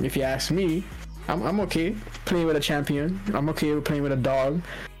 If you ask me, I'm okay playing with a champion. I'm okay with playing with a dog,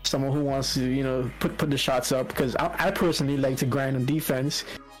 someone who wants to, put the shots up, because I personally like to grind on defense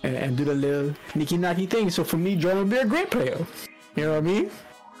and do the little nicky-nacky thing. So for me, Jordan would be a great player. You know what I mean?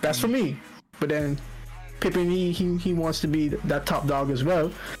 That's for me. But then Pippen, he wants to be that top dog as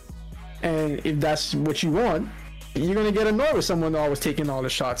well. And if that's what you want, you're going to get annoyed with someone always taking all the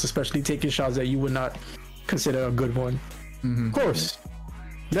shots, especially taking shots that you would not consider a good one. Mm-hmm. Of course.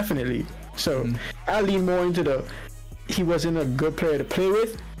 Definitely. So I lean more into he wasn't a good player to play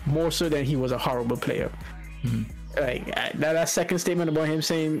with, more so than he was a horrible player. Mm-hmm. Like that second statement about him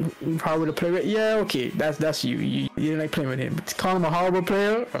saying horrible to play with, yeah, okay, that's you didn't like playing with him. But to call him a horrible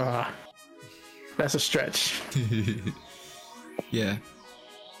player, that's a stretch. Yeah.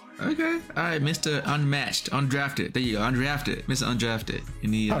 Okay. All right, Mr. Unmatched, undrafted. There you go, undrafted, Mr. Undrafted. You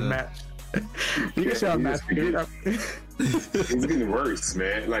need unmatched. You can say unmatched. It's getting worse,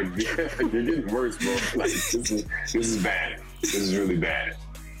 man. Like you're getting worse, bro. Like this is bad. This is really bad.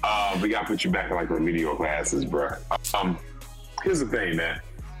 We gotta put you back in like remedial classes, bro. Here's the thing, man.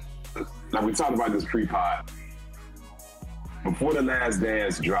 Like we talked about this pre-pod. Before the Last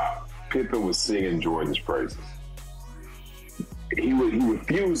Dance dropped, Pippen was singing Jordan's praises. He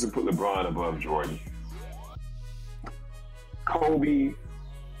refused to put LeBron above Jordan. Kobe,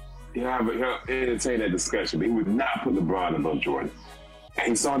 he'll entertain that discussion, but he would not put LeBron above Jordan. And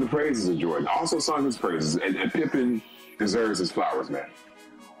he sung the praises of Jordan. Also sung his praises, and Pippen deserves his flowers, man.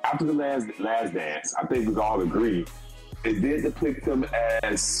 After the last dance, I think we all agree, it did depict him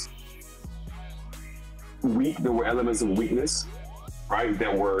as weak. There were elements of weakness, right,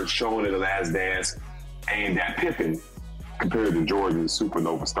 that were shown in the last dance aimed at Pippen compared to Jordan's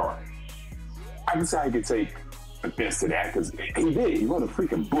supernova star. I can say I could take offense to that because he did. He wrote a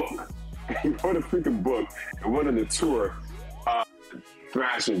freaking book. He wrote a freaking book and went on the tour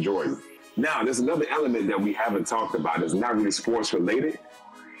thrashing Jordan. Now, there's another element that we haven't talked about that's not really sports related.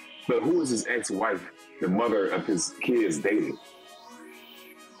 But who is his ex-wife, the mother of his kids, dating?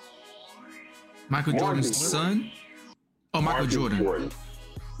 Michael Jordan's son? Oh, Michael Jordan.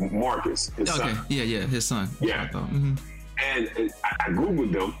 Marcus, his son. Okay, yeah, his son. Yeah. Mm-hmm. And I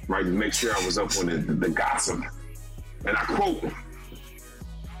Googled them, right, to make sure I was up on the gossip. And I quote,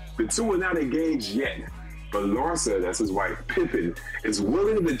 the two are not engaged yet, but Larsa, that's his wife, Pippen, is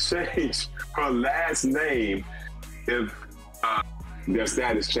willing to change her last name if their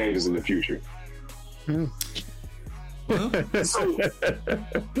status changes in the future. Well, So,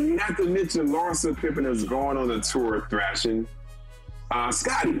 not to mention, Larsa Pippen is going on a tour thrashing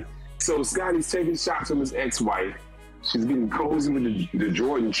Scotty. So Scotty's taking shots from his ex-wife. She's getting cozy with the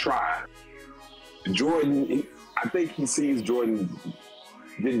Jordan tribe. Jordan, I think he sees Jordan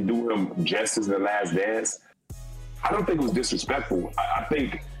didn't do him justice in The Last Dance. I don't think it was disrespectful. I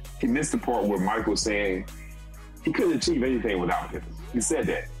think he missed the part where Michael was saying he couldn't achieve anything without Pippen. He said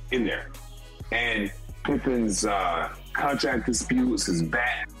that in there. And Pippen's contract disputes, his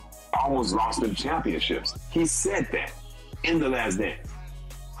back, almost lost them championships. He said that in The Last Dance.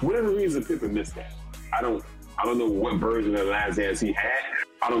 For whatever reason, Pippen missed that. I don't know what version of The Last Dance he had.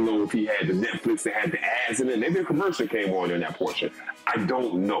 I don't know if he had the Netflix that had the ads in it. Maybe a commercial came on in that portion. I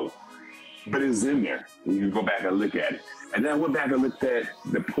don't know. But it's in there. You go back and look at it. And then I went back and looked at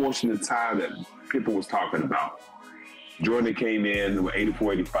the portion of time that Pippen was talking about. Jordan came in with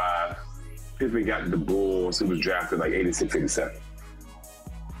 84, 85. Pippen got the Bulls. He was drafted like 86, 87.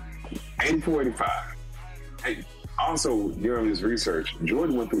 84, 85. Hey, also, during this research,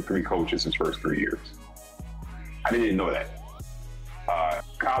 Jordan went through 3 coaches his first 3 years. I didn't even know that.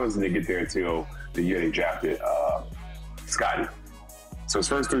 Collins didn't get there until the year they drafted Scotty. So his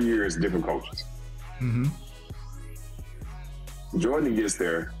first 3 years, different coaches. Mm-hmm. Jordan gets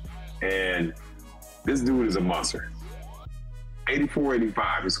there, and this dude is a monster. 84,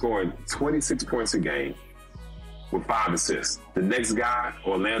 85, he's scoring 26 points a game with 5 assists. The next guy,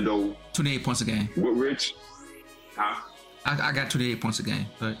 Orlando. 28 points a game. Woodridge. Huh? I got 28 points a game,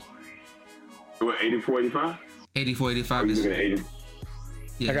 but. What, 84, 85? 84, 85 is. 80?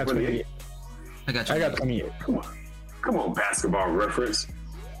 Yeah. I got 28. I got 28. Come on, Basketball Reference.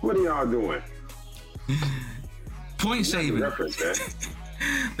 What are y'all doing? Point shaving. Reference, man.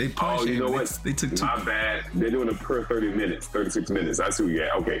 They point shaving. You know what? They took 2. My bad. They're doing it per 30 minutes, 36 minutes. I see what you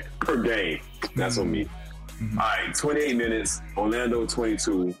got. Okay, per game. That's on me. Mm-hmm. All right, 28 minutes. Orlando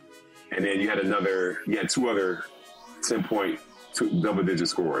 22, and then you had 2 other 10-point double-digit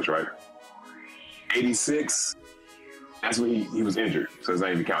scorers, right? 86. That's when he was injured, so it's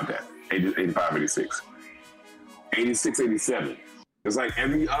not even count that. 85, 86. 86, 87. It's like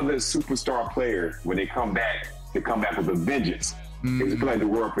every other superstar player, when they come back with a vengeance. Mm-hmm. They just feel like the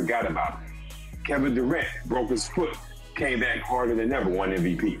world forgot about him. Kevin Durant broke his foot, came back harder than ever, won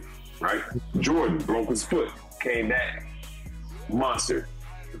MVP, right? Jordan broke his foot, came back, monster.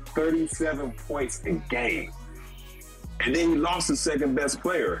 37 points a game. And then he lost his second best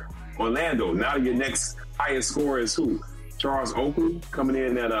player, Orlando. Now your next highest scorer is who? Charles Oakley, coming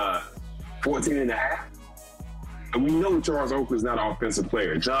in at 14 and a half. And we know Charles Oakley is not an offensive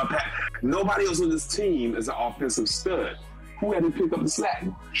player. Nobody else on this team is an offensive stud. Who had to pick up the slack?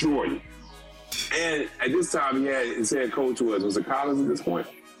 Jordan. And at this time, his head coach was it Collins at this point?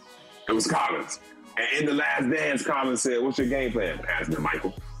 It was Collins. And in The Last Dance, Collins said, "What's your game plan?" Passing to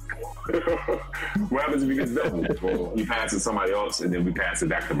Michael. What happens if he gets double? Well, he passes to somebody else, and then we pass it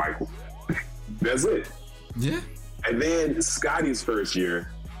back to Michael. That's it. Yeah. And then Scotty's first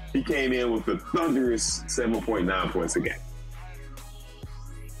year, he came in with a thunderous 7.9 points a game.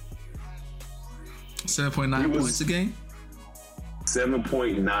 7.9 points a game?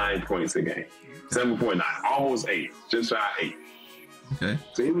 7.9 points a game. 7.9, almost 8, just shy of 8. Okay.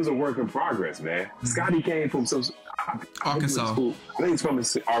 So he was a work in progress, man. Mm-hmm. Scotty came from Arkansas. I think he's from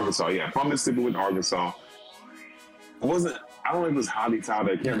Arkansas, yeah. From Mississippi with Arkansas. I don't know if it was highly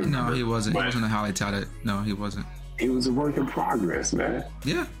touted. No, he wasn't. He wasn't a highly touted. No, he wasn't. He was a work in progress, man.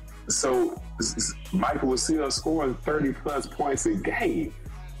 Yeah. So Michael was still scoring 30-plus points a game,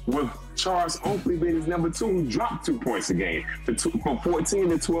 with Charles Oakley being his number 2, who dropped 2 points a game from 14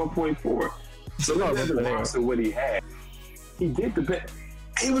 to 12.4. So look at the roster of what he had. He did the best.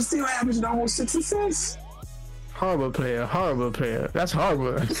 He was still averaging almost 6 assists. Horrible player. That's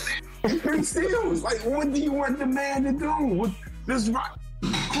horrible. 3 steals. Like, what do you want the man to do with this rock?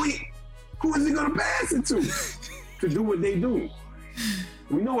 Who is he going to pass it to do what they do?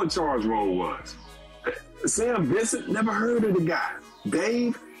 We know what Charles' role was. Sam Vincent, never heard of the guy.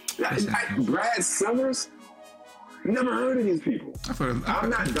 Dave, Brad Summers, never heard of these people. I'm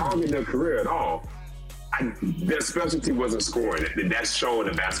not dogging their career at all. Their specialty wasn't scoring. That's showing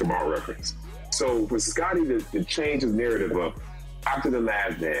a Basketball Reference. So for Scotty to change his narrative up after The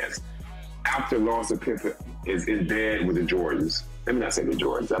Last Dance, after loss of Pippen is in bed with the Jordans. Let me not say the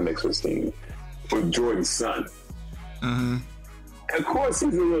Jordans. That makes us sting. With Jordan's son. Uh-huh. Of course,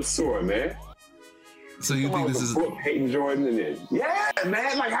 he's a little sore, man. So you think this is hating Jordan and then, yeah,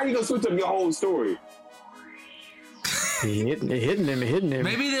 man. Like, how you gonna switch up your whole story? It hitting him.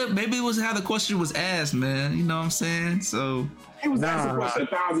 Maybe it was how the question was asked, man. You know what I'm saying? So he was asked the question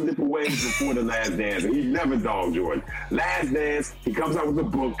 1,000 different ways before the Last Dance, and he never dogged Jordan. Last Dance, he comes out with a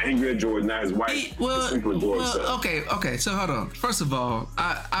book, angry at Jordan. Now his wife okay. So hold on. First of all,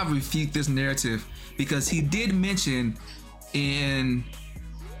 I refute this narrative because he did mention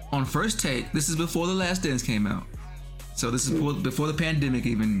on First Take. This is before the Last Dance came out. So this is before the pandemic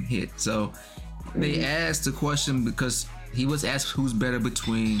even hit. So they asked the question because he was asked who's better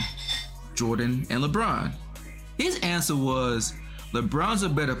between Jordan and LeBron. His answer was LeBron's a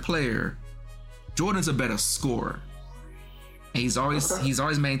better player, Jordan's a better scorer. And he's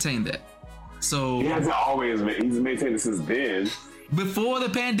always maintained that. So he hasn't always he's maintained it since then. Before the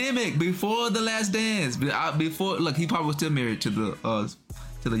pandemic, before the Last Dance, look, he probably was still married to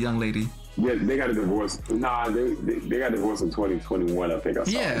the young lady. Yeah, they got a divorce. Nah, they got divorced in 2021. I think I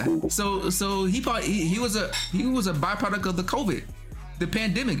saw. Yeah. So he was a byproduct of the COVID, the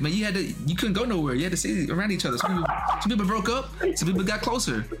pandemic. Man, you couldn't go nowhere. You had to stay around each other. Some people broke up. Some people got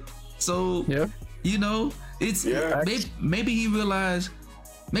closer. So you know, it's maybe he realized.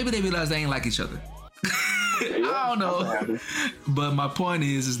 Maybe they realized they ain't like each other. I don't know. But my point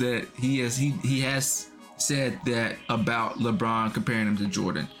is that he has said that about LeBron, comparing him to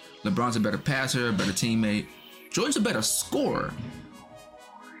Jordan. LeBron's a better passer, a better teammate. Jordan's a better scorer.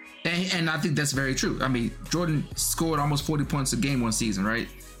 And I think that's very true. I mean, Jordan scored almost 40 points a game one season, right?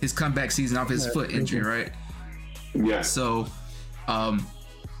 His comeback season off his foot injury, right? Yeah. So no.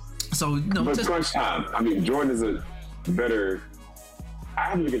 But crunch time. I mean, Jordan is a better. I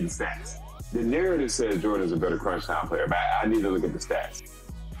have to look at the stats. The narrative says Jordan is a better crunch time player, but I need to look at the stats.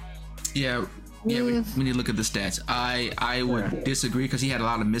 Yeah, we need to look at the stats. I would disagree because he had a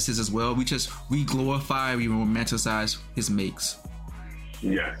lot of misses as well. We glorify, we romanticize his makes.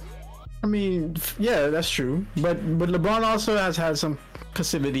 Yeah. I mean, yeah, that's true. But LeBron also has had some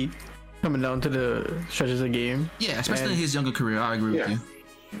passivity coming down to the stretches of the game. Yeah, especially in his younger career. I agree with you.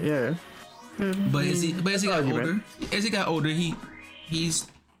 Yeah. But as he got older, he's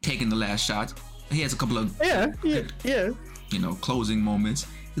taking the last shot. He has a couple of closing moments.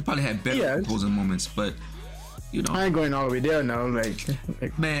 He probably had better closing moments, but I ain't going all the way there now. Like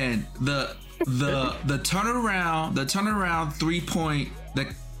man, the turnaround 3-point,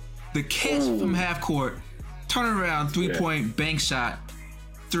 the catch from half court, turnaround 3-point bank shot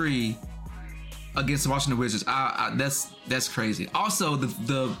 3 against the Washington Wizards. That's crazy. Also,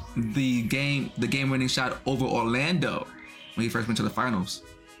 the game winning shot over Orlando when he first went to the finals.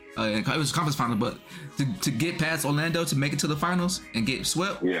 It was a conference final, but to get past Orlando to make it to the finals and get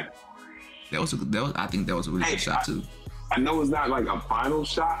swept, I think that was a really good shot too. I know it's not like a final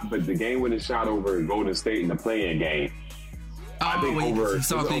shot, but the game-winning shot over Golden State in the play-in game. I think he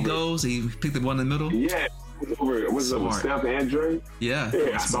saw 3 goals. He picked the one in the middle. Yeah, was it over Steph and Andre? Yeah,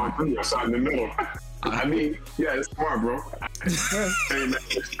 I saw it. I saw it in the middle. I mean, it's smart, bro.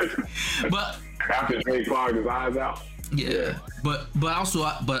 But after Trey clogged his eyes out. Yeah, but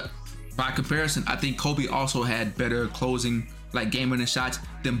by comparison, I think Kobe also had better closing, like game-winning shots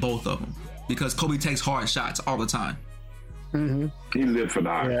than both of them, because Kobe takes hard shots all the time. Mm-hmm. He lived for the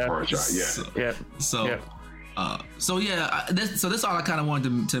hard shot. That's all I kind of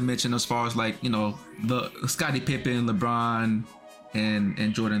wanted to mention as far as like the Scottie Pippen, LeBron,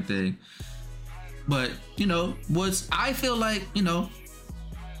 and Jordan thing. But I feel like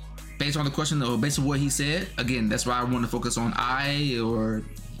based on the question or based on what he said, again, that's why I want to focus on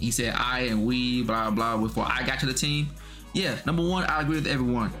he said I and we, blah, blah, before I got to the team. Yeah, number one, I agree with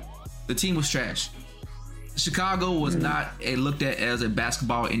everyone. The team was trash. Chicago was not looked at as a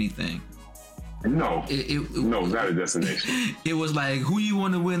basketball anything. No, no, it's not a destination. It was like, who you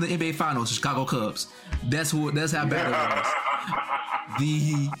want to win the NBA Finals? Chicago Cubs. That's how bad it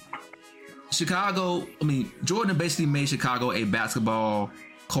was. Jordan basically made Chicago a basketball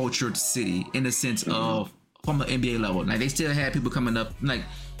cultured city in the sense of from the NBA level. Like they still had people coming up, like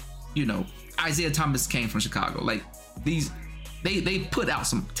Isaiah Thomas came from Chicago. Like they put out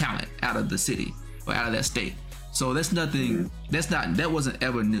some talent out of the city or out of that state. So that's nothing. That wasn't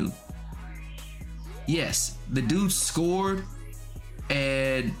ever new. Yes, the dude scored,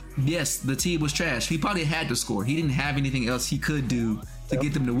 and yes, the team was trash. He probably had to score. He didn't have anything else he could do to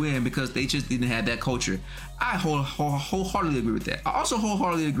get them to win because they just didn't have that culture. I wholeheartedly agree with that. I also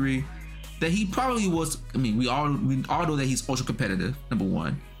wholeheartedly agree that he probably was. I mean, we all know that he's ultra competitive. Number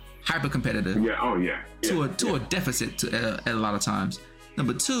one, hyper competitive. To a deficit at a lot of times.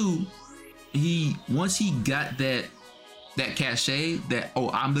 Number two, once he got that cachet that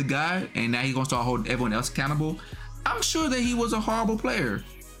I'm the guy, and now he's gonna start holding everyone else accountable. I'm sure that he was a horrible player.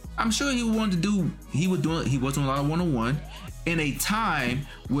 I'm sure he wanted to do. He was doing a lot of one-on-one in a time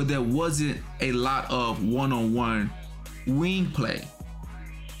where there wasn't a lot of one-on-one wing play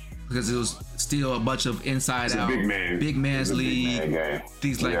because it was still a bunch of inside out big man's league,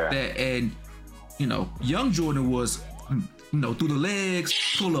 things like that. And young Jordan was through the legs,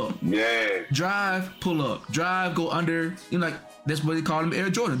 pull up, drive, pull up, drive, go under. Like that's what they call him, Air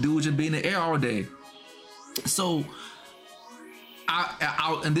Jordan. Dude would just be in the air all day. So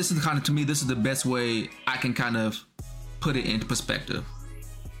and this is to me, this is the best way I can kind of put it into perspective.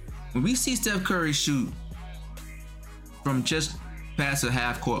 When we see Steph Curry shoot from just past the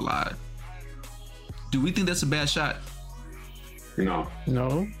half court line, do we think that's a bad shot?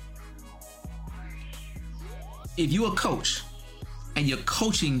 No. If you're a coach and you're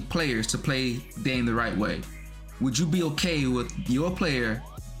coaching players to play the game the right way, would you be okay with your player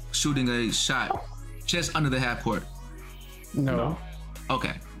shooting a shot just under the half court? No.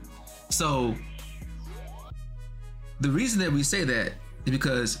 Okay. So the reason that we say that is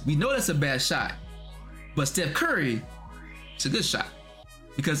because we know that's a bad shot, but Steph Curry, it's a good shot.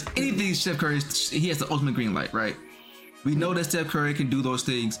 Because anything Steph Curry, he has the ultimate green light, right? We know that Steph Curry can do those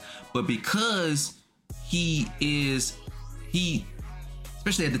things, but because he,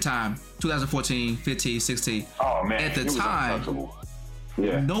 especially at the time, 2014, 15, 16, at the time,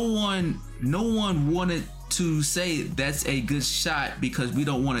 no one wanted to say that's a good shot because we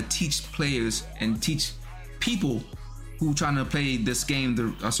don't want to teach players and teach people who trying to play this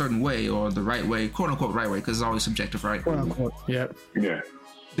game a certain way or the right way, quote unquote right way, because it's always subjective, right? Quote unquote, yeah.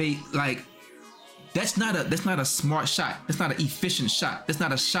 They that's not a smart shot. That's not an efficient shot. That's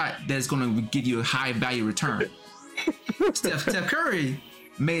not a shot that's going to give you a high value return. Steph Curry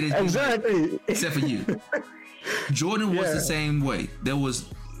made it exactly, except for you. Jordan was the same way. There was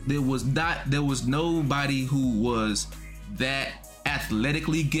nobody who was that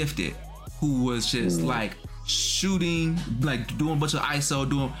athletically gifted who was just like shooting, like doing a bunch of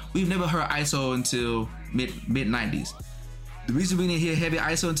ISO. We've never heard ISO until mid 90s. The reason we didn't hear heavy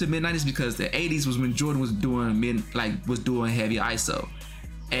ISO until mid 90s because the 80s was when Jordan was doing heavy ISO,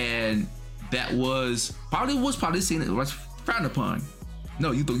 and that was probably seen, it was frowned upon.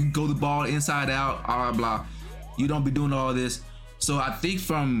 No, you go the ball inside out, blah blah. You don't be doing all this. So I think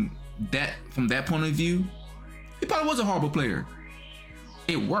from that point of view, he probably was a horrible player.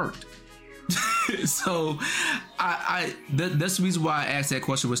 It worked. So that's the reason why I asked that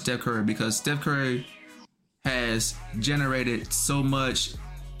question with Steph Curry, because Steph Curry has generated so much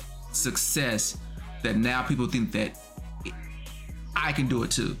success that now people think that I can do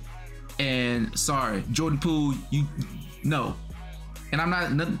it too. And sorry, Jordan Poole, no. And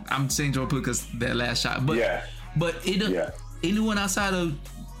I'm saying Jordan Poole because that last shot, but anyone outside of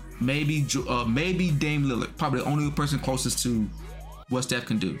maybe Dame Lillard, probably the only person closest to what Steph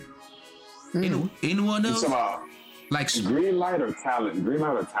can do. Anyone else? Like green light or talent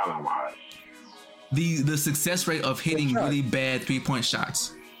wise. The success rate of hitting really bad 3-point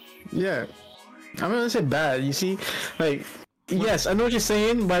shots. Yeah, I'm not gonna say bad. You see, like, yes, I know what you're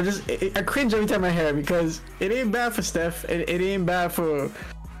saying, but I cringe every time I hear it because it ain't bad for Steph. It ain't bad for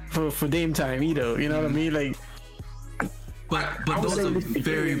Dame time either. You know what I mean? Like, but those are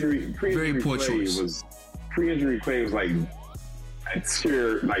very poor choice. Pre-injury play was like a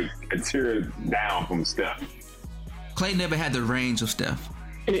tier down from Steph. Clay never had the range of Steph.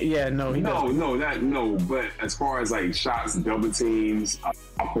 Yeah, no, but as far as like shots, double teams,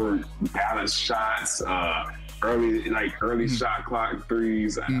 upward balance shots, early shot clock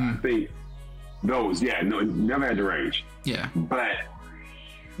threes, I think those, never had the range. Yeah. But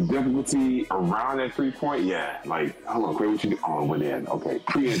difficulty around that 3-point, like, hold on, Clay, what you do? Oh, went in. Okay,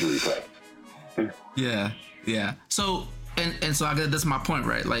 pre-injury play. Yeah. So, and so I guess that's my point,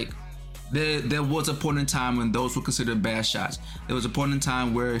 right? Like, there was a point in time when those were considered bad shots. There was a point in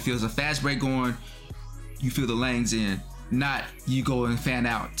time where if there's a fast break going, you feel the lanes in, not you go and fan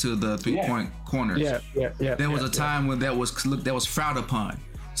out to the 3-point corners. Yeah. There was a time when that was frowned upon.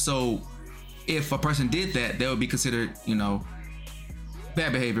 So if a person did that, they would be considered,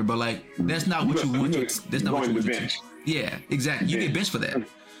 bad behavior. But like, that's not what you want. That's not what you want to teach. Yeah, exactly. You get benched for that.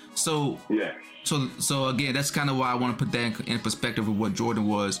 So So again, that's kind of why I want to put that in perspective of what Jordan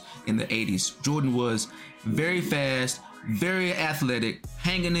was in the 80s. Jordan was very fast, very athletic,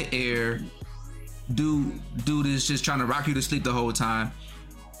 hang in the air, dude is just trying to rock you to sleep the whole time,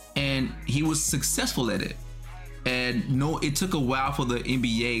 and he was successful at it. And it took a while for the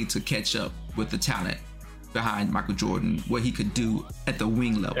NBA to catch up with the talent behind Michael Jordan, what he could do at the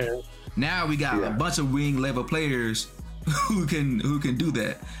wing level. Now we got a bunch of wing level players who can do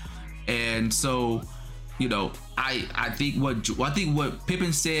that. And so you know, I think what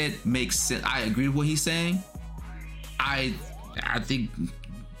Pippen said makes sense. I agree with what he's saying. I think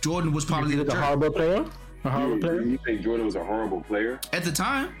Jordan was probably a horrible player. You think Jordan was a horrible player at the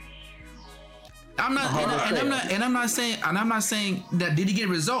time? I'm not saying that. Did he get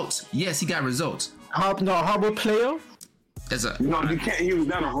results? Yes, he got results. Horrible player. No, you can't. He was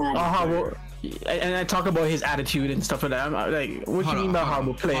not a horrible player. And I talk about his attitude and stuff like that. I'm like, what do you mean by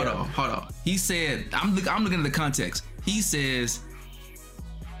horrible player? Hold on. He said, I'm looking at the context. He says,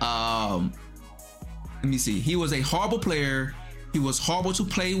 let me see. He was a horrible player. He was horrible to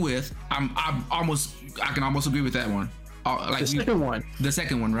play with. I can almost agree with that one. The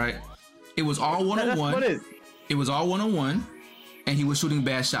second one, right? It was all one-on-one. It was all one-on-one, and he was shooting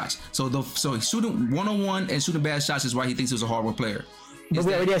bad shots. So shooting one-on-one and shooting bad shots is why he thinks he was a horrible player. But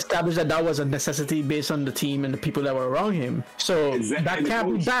we already established that was a necessity based on the team and the people that were around him. So that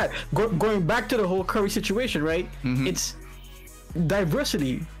can't be bad. Going back to the whole Curry situation, right? Mm-hmm. It's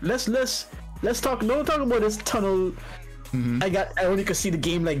diversity. Let's talk. Don't talk about this tunnel. Mm-hmm. I only could see the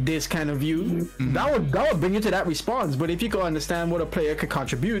game like this kind of view. Mm-hmm. That would bring you to that response. But if you can understand what a player could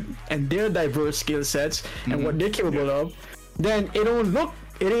contribute and their diverse skill sets and what they're capable of, then it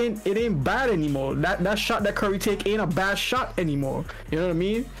ain't bad anymore. That shot that Curry take ain't a bad shot anymore. You know what I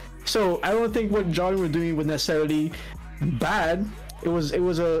mean? So I don't think what Jordan was doing was necessarily bad. It was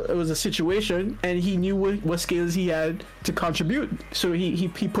a situation, and he knew what skills he had to contribute. So he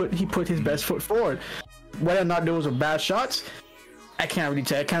put his best foot forward. Whether or not those were bad shots, I can't really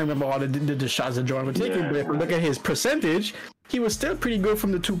tell. I can't remember all the shots that Jordan was taking. But if you look at his percentage, he was still pretty good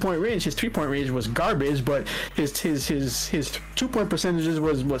from the 2-point range. His 3-point range was garbage, but his 2-point percentages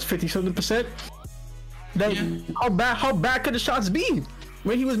was 50-something%. How bad could the shots be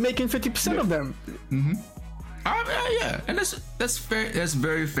when he was making 50% of them? Mm-hmm. And that's fair. That's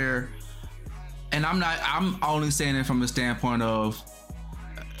very fair. And I'm only saying it from the standpoint of,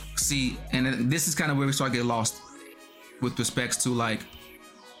 and this is kind of where we start getting lost with respects to like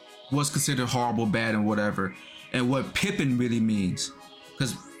what's considered horrible, bad, and whatever, and what Pippen really means.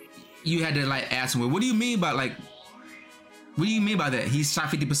 Because you had to like ask him, what do you mean by that? He shot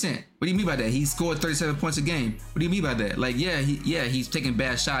 50%. What do you mean by that? He scored 37 points a game. What do you mean by that? Like, he's taking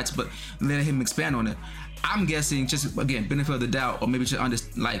bad shots, but let him expand on it. I'm guessing, just again, benefit of the doubt, or maybe just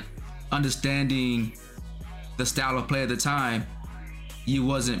understanding the style of play at the time. You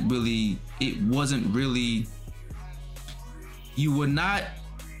were not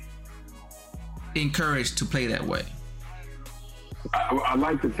encouraged to play that way. I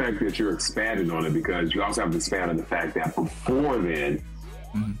like the fact that you're expanding on it, because you also have to expand on the fact that before then,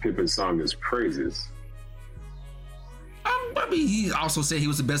 Pippen sung his praises. I mean, he also said he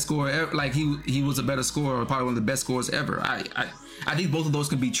was the best scorer ever. Like he was a better scorer, probably one of the best scorers ever. I think both of those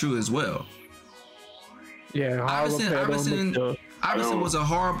can be true as well. Yeah, Iverson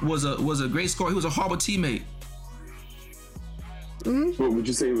was a great scorer. He was a horrible teammate. Mm-hmm. But would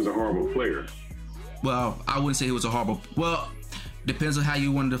you say he was a horrible player? Well, I wouldn't say he was a horrible. Well, depends on how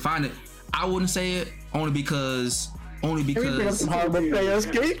you want to define it. I wouldn't say it only because. Can we bring up some horrible players?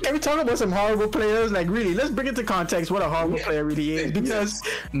 Can we talk about some horrible players? Like, really, let's bring it to context what a horrible player really is. Because,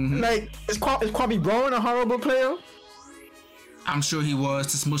 like, is Kwame Brown a horrible player? I'm sure he was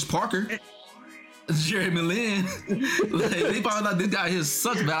to Smush Parker. Jeremy Lin. Like, they probably like, this guy here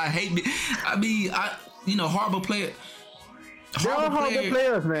sucks, but I hate me. I mean, horrible player. There are horrible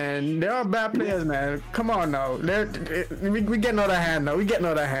players, man. There are bad players, man. Come on now. We getting out of hand now. We getting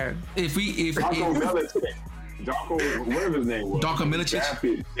out of hand. Whatever his name was. Darko Milicic.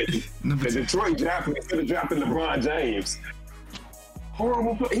 The Detroit drafted instead of drafting LeBron James.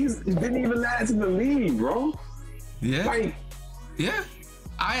 Horrible play. He didn't even last in the league, bro. Yeah. Yeah.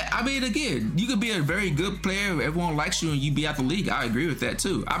 I mean, again, you could be a very good player if everyone likes you and you be out the league. I agree with that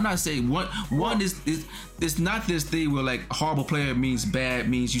too. I'm not saying one is it's not this thing where like horrible player means bad,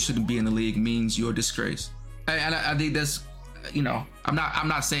 means you shouldn't be in the league, means you're a disgrace. And I think that's, I'm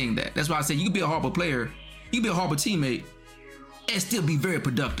not saying that. That's why I say you could be a horrible player, you could be a horrible teammate, and still be very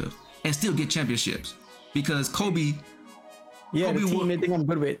productive and still get championships. Because Kobe. Yeah, the teammate thing I'm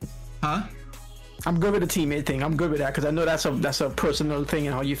good with. Huh? I'm good with the teammate thing. I'm good with that because I know that's a personal thing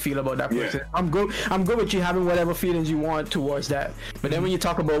and how you feel about that person. Yeah. I'm good with you having whatever feelings you want towards that. But then when you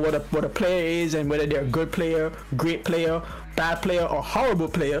talk about what a player is and whether they're a good player, great player, bad player, or horrible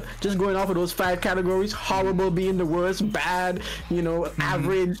player, just going off of those 5 categories, horrible being the worst, bad,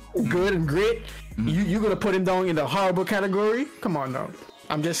 average, good, and great, you're gonna put him down in the horrible category? Come on now.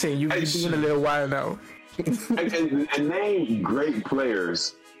 I'm just saying you've been doing a little while now. and name great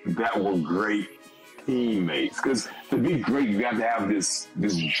players that were great teammates. Because to be great, you have to have this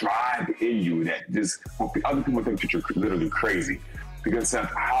drive in you that other people think that you're literally crazy because of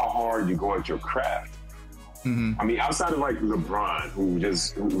how hard you go at your craft. Mm-hmm. I mean, outside of like LeBron,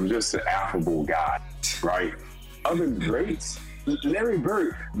 who's just an affable guy, right? Other greats, Larry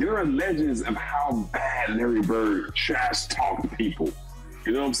Bird, there are legends of how bad Larry Bird trash talked people.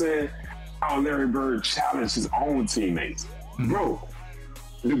 You know what I'm saying? How Larry Bird challenged his own teammates. Mm-hmm. Bro,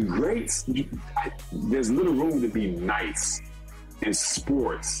 the greats, there's little room to be nice in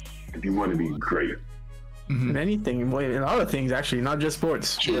sports if you want to be great. Mm-hmm. Anything, in other things actually, not just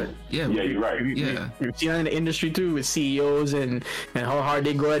sports. Sure. Yeah, you're right. You've seen it in the industry too with CEOs and how hard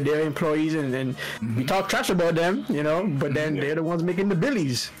they go at their employees, and mm-hmm. we talk trash about them, but then they're the ones making the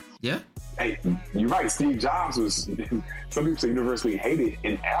billies. Yeah. Hey, you're right. Steve Jobs was, some people say universally hated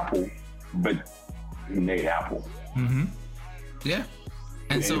in Apple, but he made Apple. Mm-hmm. Yeah.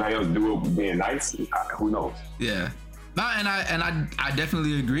 And so anybody else do it being nice? Who knows? Yeah. No, and I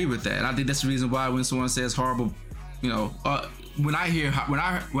definitely agree with that. And I think that's the reason why when someone says horrible, when I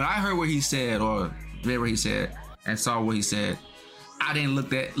heard what he said or read what he said and saw what he said, I didn't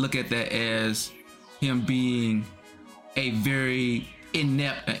look at that as him being a very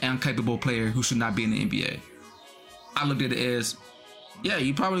inept and incapable player who should not be in the NBA. I looked at it as, yeah,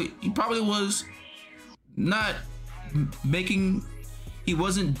 he probably was not making. He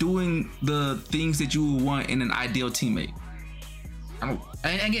wasn't doing the things that you would want in an ideal teammate. And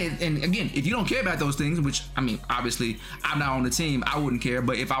again, if you don't care about those things, which I mean, obviously, I'm not on the team, I wouldn't care.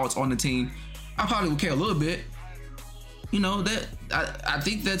 But if I was on the team, I probably would care a little bit. That I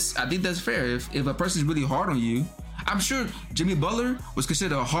think that's fair. If a person's really hard on you, I'm sure Jimmy Butler was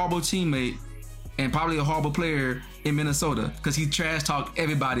considered a horrible teammate and probably a horrible player in Minnesota because he trash talked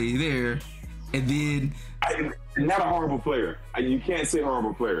everybody there, and then. Not a horrible player. You can't say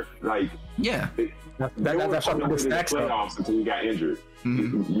horrible player. Like, yeah, that's what the stacks playoffs until he got injured.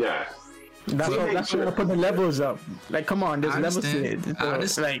 Mm-hmm. Yeah, that's what put the levels up. Like, come on, there's levels to it.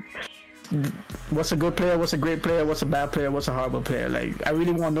 So, like, what's a good player? What's a great player? What's a bad player? What's a horrible player? Like, I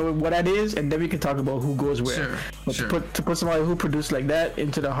really want to know what that is, and then we can talk about who goes where. Sure. To put somebody who produced like that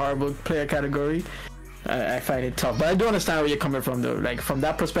into the horrible player category, I find it tough. But I do understand where you're coming from, though. Like, from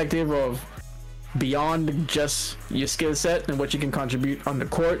that perspective of beyond just your skill set and what you can contribute on the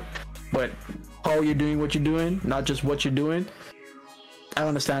court, but how you're doing what you're doing, not just what you're doing. I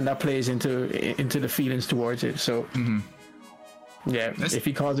understand that plays into the feelings towards it. So yeah, if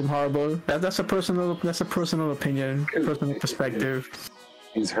he calls him horrible, that's a personal opinion, personal perspective.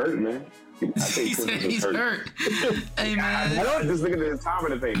 He's hurt, man. I think he's hurt. Hey man, I don't just look at the time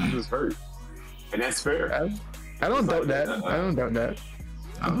of the thing. He's just hurt, and that's fair. I don't doubt that. I don't doubt that.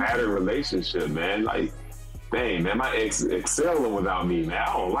 A better relationship, man. Like, dang, man, my ex excelling without me, man.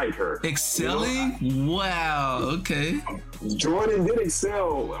 I don't like her. Excelling? Wow. Okay. Jordan did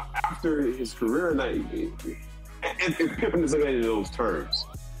excel after his career. Like, if Pippen is looking at it in those terms,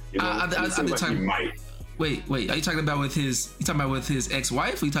 it seems like he might. Wait. Are you talking about with his? You talking about with his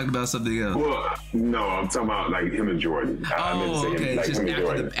ex-wife? Or you talking about something else? Well, no, I'm talking about like him and Jordan. Okay. Like just him and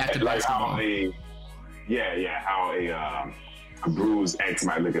Jordan. After like basketball. How a bruised ex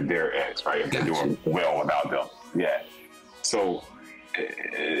might look at their ex, right? If they're doing well without them. Yeah. So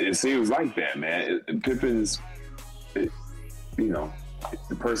it seems like that, man. Pippen's, the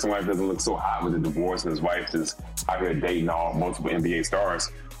personal life doesn't look so hot with the divorce, and his wife just out here dating multiple NBA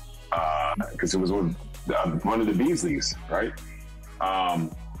stars because it was one of the Beasleys, right?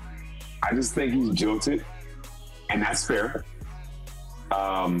 I just think he's jilted, and that's fair.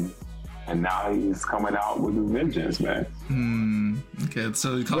 And now he's coming out with a vengeance, man. Okay,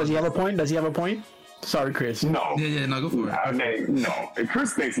 so does he have a point? Sorry, Chris. No. Yeah, no, go for it. I mean, no. If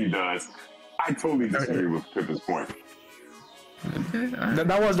Chris thinks he does, I totally disagree with Pippen's point. Okay, right.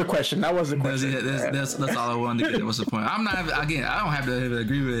 That was the question. That's all I wanted to get. What's the point? I don't have to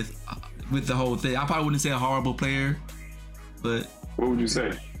agree with the whole thing. I probably wouldn't say a horrible player, but what would you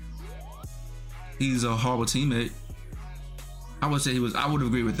say? He's a horrible teammate. I would say I would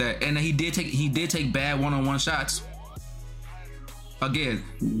agree with that. And he did take bad one-on-one shots. Again.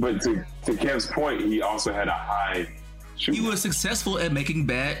 But to Kev's point, he also had a high shooting. He was successful at making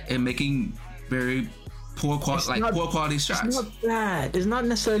very poor quality shots. It's not bad. It's not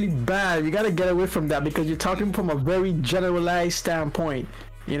necessarily bad. You got to get away from that because you're talking from a very generalized standpoint.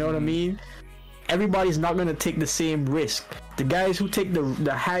 You know what I mean? Everybody's not going to take the same risk. The guys who take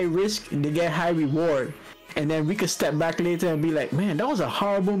the high risk, they get high reward. And then we could step back later and be like, man, that was a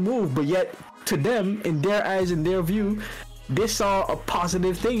horrible move. But yet, to them, in their eyes, in their view, they saw a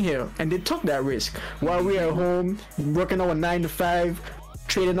positive thing here. And they took that risk. While we are at home, working on a 9 to 5,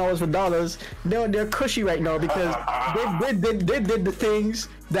 trading dollars for dollars, they're cushy right now because they did the things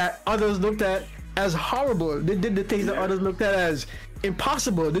that others looked at as horrible. They did the things that others looked at as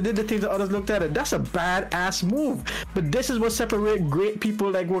impossible. They did the things that others looked at. That's a badass move. But this is what separates great people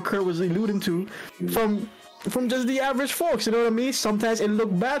like what Kurt was alluding to from just the average folks. You know what I mean? Sometimes it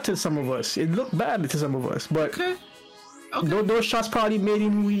looked bad to some of us. But Okay. those shots probably made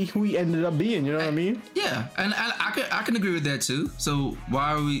him who he ended up being. You know what I mean? Yeah, and I can agree with that too. So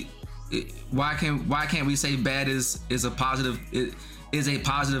why can't we say bad is a positive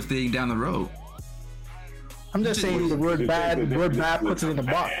thing down the road? I'm just saying the word bad puts it in the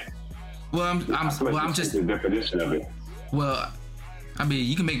box. Well, I'm just the definition of it. Well, I mean,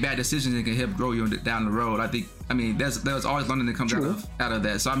 you can make bad decisions and can help grow you down the road. I mean, there's always learning that comes out of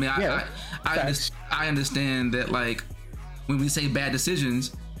that. So I mean, I understand that, like, when we say bad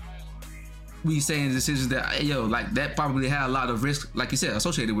decisions, we saying decisions that, hey, yo, like, that probably had a lot of risk, like you said,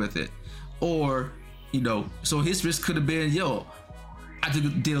 associated with it, or, you know, so his risk could have been, yo, I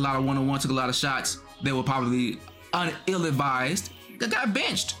did a lot of one-on-one, took a lot of shots that were probably ill-advised, that got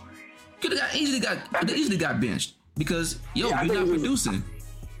benched. Could have easily got benched because you're not producing.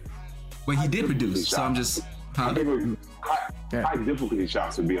 Well, he did produce, so I'm just. High difficulty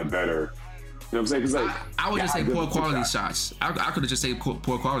shots would be a better. You know what I'm saying? 'Cause like, I would just say poor quality shots. I could have just said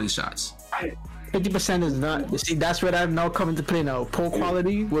poor quality shots. 50% is not. See, that's what I've now come into play now. Poor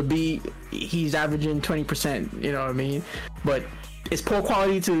quality would be he's averaging 20%. You know what I mean? But it's poor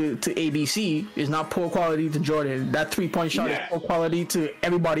quality to ABC. It's not poor quality to Jordan. That 3-point shot is poor quality to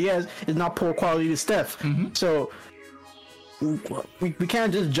everybody else. It's not poor quality to Steph. Mm-hmm. So we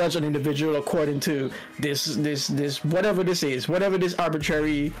can't just judge an individual according to this whatever this is, whatever this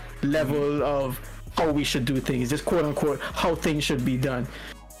arbitrary level of how we should do things, this quote unquote how things should be done.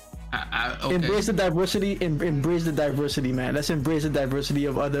 Okay. Embrace the diversity, man. Let's embrace the diversity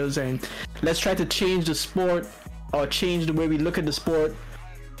of others, and let's try to change the sport or change the way we look at the sport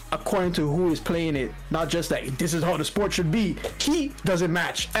according to who is playing it. Not just like, this is how the sport should be. He doesn't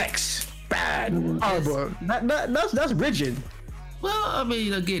match X. Bad. Horrible. That's rigid. Well, I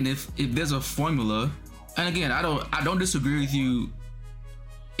mean, again, if there's a formula, and again, I don't disagree with you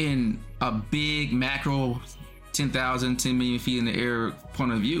in a big macro 10,000, 10 million feet in the air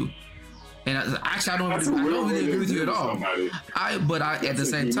point of view. And actually, I don't really agree with you at all. But at the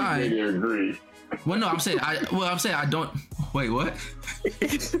same time, agree. Well, no, I'm saying I don't. Wait, what?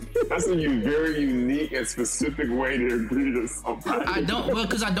 That's a very unique and specific way to agree to somebody. I don't. Well,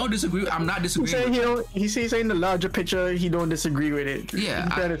 because I don't disagree. I'm not disagreeing. He's saying the larger picture. He don't disagree with it. Yeah,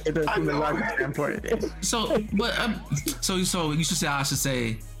 from the larger standpoint. So, but so you should say I should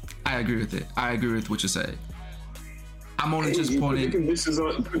say I agree with it. I agree with what you say. I'm only just pointing.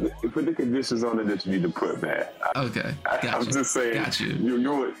 Put the conditions on it that you need to put, man. Okay, gotcha. I'm just saying. Got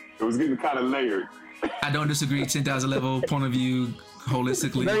you. It was getting kind of layered. I don't disagree. 10,000 level point of view,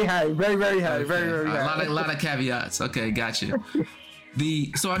 holistically. Very high. Very high. Okay. Very high. A lot of caveats. Okay, got you.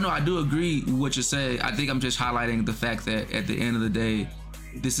 So I know I do agree with what you're saying. I think I'm just highlighting the fact that at the end of the day,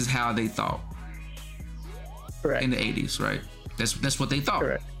 this is how they thought. Correct. In the 80s, right? That's what they thought.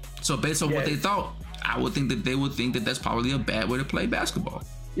 Correct. So based on what they thought, I would think that they would think that that's probably a bad way to play basketball.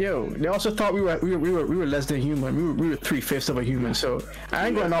 Yo, they also thought we were less than human. We were 3/5 of a human. So I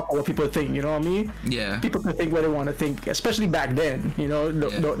ain't going off of what people think. You know what I mean? Yeah. People can think what they want to think, especially back then. You know,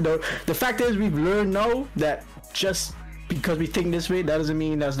 the fact is we've learned now that just because we think this way, that doesn't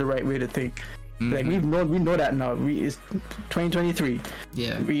mean that's the right way to think. Mm-hmm. Like we know that now. It's 2023.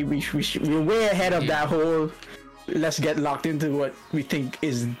 Yeah. We're way ahead of that whole. Let's get locked into what we think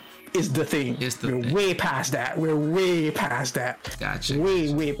is the thing. We're way past that. Gotcha.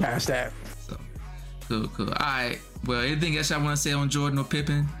 Way past that. So cool. All right. Well, anything else I want to say on Jordan or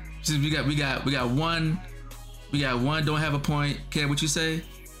Pippen? Since we got one. Don't have a point. Ken, what you say?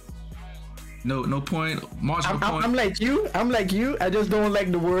 No point. Marginal point. I'm like you. I just don't like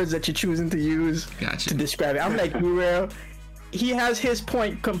the words that you're choosing to use to describe it. I'm like you, Real. He has his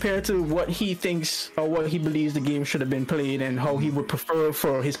point compared to what he thinks or what he believes the game should have been played and how he would prefer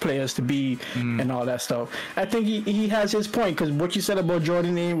for his players to be and all that stuff. I think he has his point because what you said about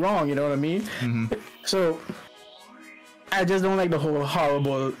Jordan ain't wrong, you know what I mean? Mm-hmm. So I just don't like the whole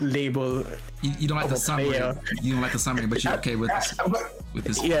horrible label. You don't like the summary. You don't like the summary, but you're okay with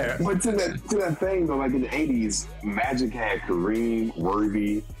this. Yeah. But to that thing though, like in the 80s, Magic had Kareem,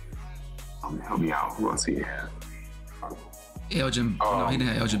 Worthy. Help me out. Who else he had? Elgin. No, he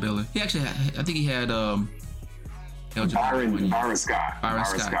didn't have Elgin Baylor. He actually had, I think he had Elgin Byron Scott. Byron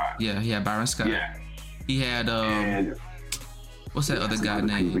Scott. Yeah, he had Byron Scott. Yeah. He had what's that other guy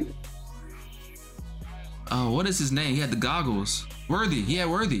name? Oh, what is his name? He had the goggles. Worthy. Yeah,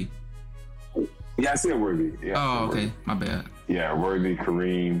 Worthy. Yeah, I said Worthy. Yeah, Oh, okay. Worthy. My bad. Yeah, Worthy,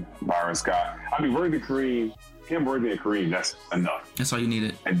 Kareem, Byron Scott. I mean, Worthy, Kareem, Worthy, and Kareem, that's enough. That's all you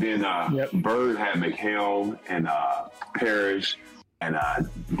needed. And then Bird had McHale and Parrish and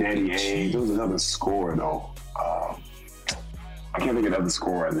Danny Ainge. There was another scorer, though. I can't think of another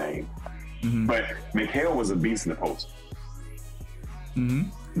scorer name. Mm-hmm. But McHale was a beast in the post.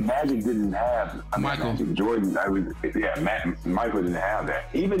 Mm-hmm. Magic didn't have Michael. Magic. Jordan. Michael didn't have that.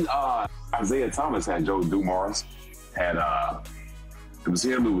 Even Isaiah Thomas had Joe Dumars. Had it was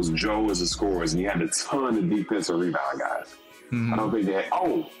him. It was Joe as the scorers, and he had a ton of defensive rebound guys. Mm-hmm. I don't think they had.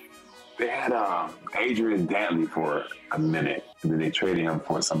 Oh, they had Adrian Dantley for a minute, and then they traded him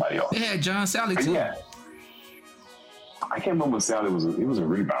for somebody else. They had John Sally too. Yeah. I can't remember what Sally was. He was a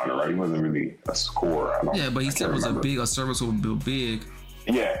rebounder, right? He wasn't really a scorer. But he still was a serviceable big.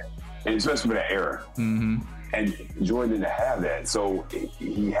 Yeah, and especially for that era. Mm-hmm. And Jordan didn't have that, so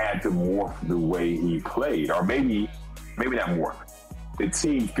he had to morph the way he played, or maybe not morph. The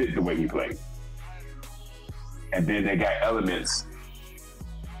team fit the way he played, and then they got elements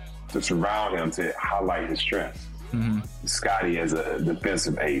to surround him to highlight his strengths. Mm-hmm. Scotty as a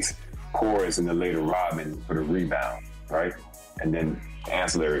defensive ace, Horace and the later Rodman for the rebound, right? And then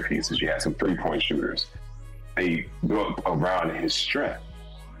ancillary pieces. You had some 3-point shooters. They built around his strength.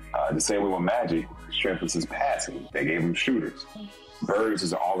 The same way with Magic, strength was his passing. They gave him shooters. Bird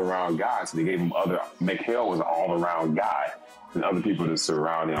is an all-around guy, so they gave him McHale was an all-around guy, and other people to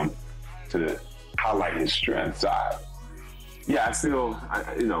surround him to highlight his strengths. I still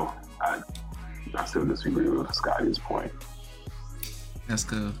disagree with Scotty's point. That's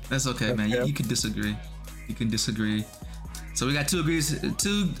good. That's okay, man. You can disagree. You can disagree. So we got two agrees.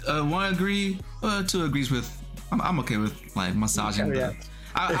 One agree. Two agrees with. I'm okay with like massaging.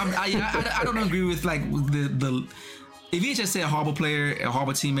 I don't agree with like the. If he just said a horrible player, a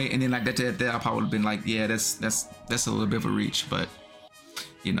horrible teammate, and then like that, I probably would have been like, yeah, that's a little bit of a reach, but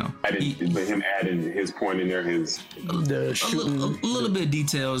you know, but him adding his point in there, a little bit of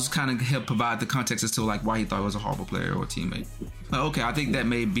details kind of help provide the context as to like why he thought he was a horrible player or teammate. But okay, I think that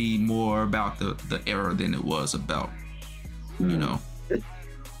may be more about the error than it was about, you know,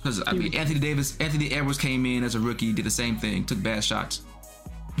 because I mean Anthony Edwards came in as a rookie, did the same thing, took bad shots.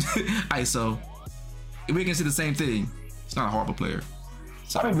 ISO. We can see the same thing. It's not a horrible player.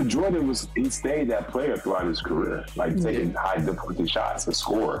 So. I mean, but Jordan he stayed that player throughout his career, like taking high difficulty shots to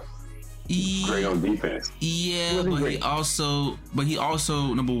score. Great on defense. Yeah, but he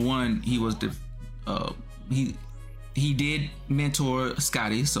also number one, he was he did mentor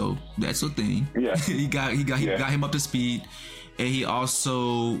Scotty, so that's a thing. Yeah, he got him up to speed, and he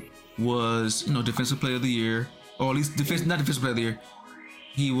also was defensive player of the year, or at least not defensive player of the year.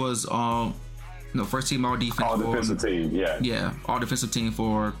 He was first team all defense. All defensive team, yeah. Yeah, all defensive team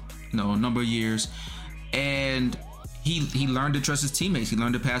for a number of years, and he learned to trust his teammates. He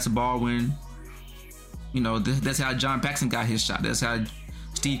learned to pass the ball when, that's how John Paxson got his shot. That's how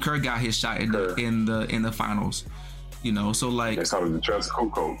Steve Kerr got his shot in the finals. So like they started to trust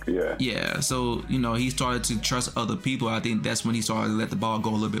Coco, yeah. Yeah, so he started to trust other people. I think that's when he started to let the ball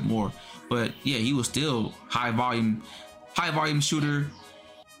go a little bit more. But yeah, he was still high volume shooter.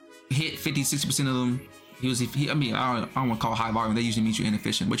 Hit 50-60% of them. I don't want to call high volume. They usually mean you're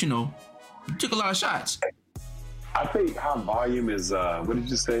inefficient, but he took a lot of shots. I think high volume is what did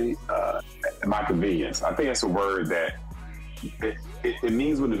you say? My convenience. I think that's a word that it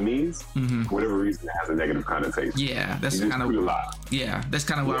means what it means. Mm-hmm. For whatever reason, it has a negative connotation. Yeah, that's kind of a lot. Yeah, that's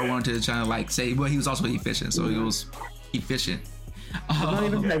kind of what I wanted to try to like say. Well, he was also efficient, so he was efficient. Not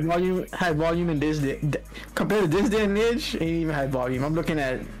even high volume in this day. Compared to this day and age, ain't even high volume. I'm looking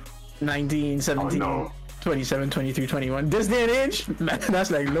at 19, 17, 27, 23, 21. This day and age,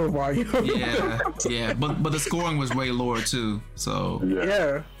 that's like low volume. yeah. But the scoring was way lower too. So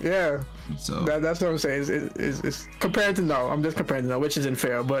yeah. So that's what I'm saying. It's compared to now. I'm just comparing to now, which isn't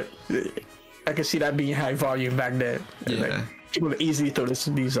fair. But I can see that being high volume back then. Yeah. Like, people easily throw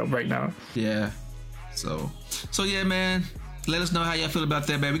these up right now. Yeah. So yeah, man. Let us know how y'all feel about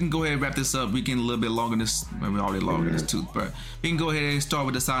that, man. We can go ahead and wrap this up. We can a little bit longer than this. Well, we're already longer than this too, but we can go ahead and start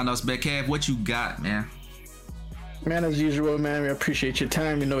with the sign-offs. But Kev, what you got, man? Man, as usual, man, we appreciate your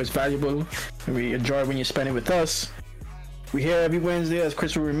time. It's valuable. We enjoy when you spend it with us. We're here every Wednesday, as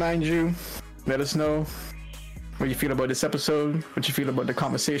Chris will remind you. Let us know what you feel about this episode, what you feel about the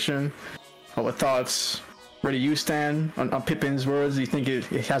conversation, our thoughts. Where do you stand on Pippen's words? Do you think it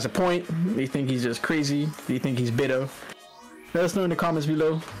has a point? Do you think he's just crazy? Do you think he's bitter? Let us know in the comments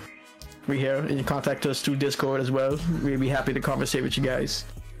below. We're here, and you can contact us through Discord as well. We'll be happy to conversate with you guys.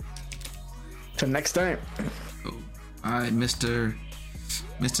 Till next time. Cool. All right, Mr.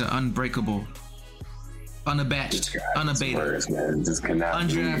 Unbreakable. Unabashed, unabated, Spurs, man. Just cannot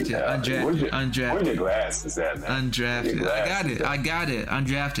undrafted. Where your glasses at, man? Undrafted. I got it.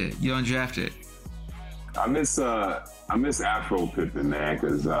 Undrafted. You're undrafted. I miss Afro Pippen, man,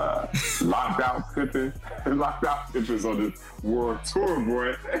 because locked out Pippen's on the world tour,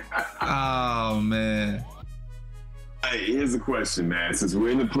 boy. Oh man. Hey, here's a question, man. Since we're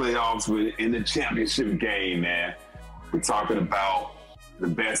in the playoffs, we're in the championship game, man. We're talking about the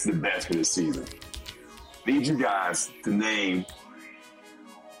best of the best for this season. Need you guys to name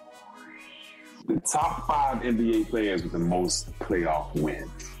the top 5 NBA players with the most playoff wins.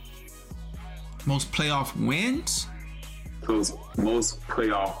 Most playoff wins? Most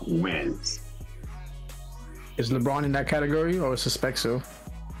playoff wins. Is LeBron in that category, or suspect so?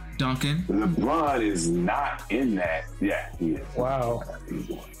 Duncan. LeBron is not in that. Yeah, he is. Wow.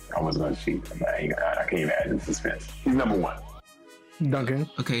 I was going to cheat. I can't even add in suspense. He's number 1. Duncan.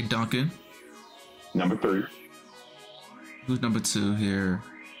 Okay, Duncan. Number 3. Who's number 2 here?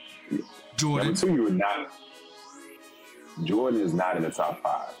 Jordan. Number 2, you would not. Jordan is not in the top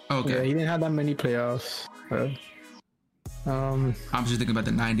 5. Okay. Yeah, he didn't have that many playoffs. I'm just thinking about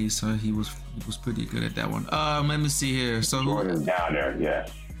the 90s, so he was pretty good at that one. Let me see here. So Jordan is down there, yeah.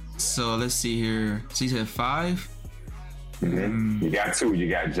 So let's see here. So you said 5? Mm-hmm. You got 2. You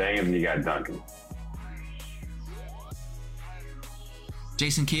got James and you got Duncan.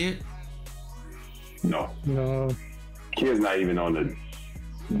 Jason Kidd? No. Kid's not even on the.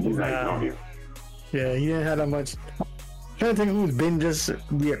 He's not even on here. Yeah, he didn't have that much. I'm trying to think who's been just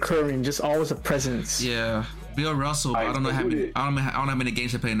reoccurring, just always a presence. Yeah, Bill Russell. I don't know how many. I don't know how many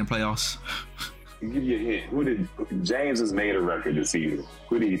games they played in the playoffs. I'll give you a hint. Who did James has made a record this season?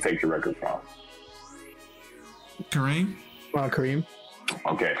 Who did he take the record from? Kareem. Kareem.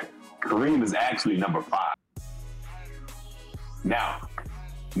 Okay, Kareem is actually number 5. Now,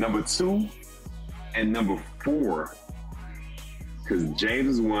 number 2 and number 4, because James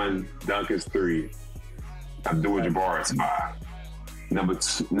is 1, Duncan's 3, Abdul-Jabbar is 5. Number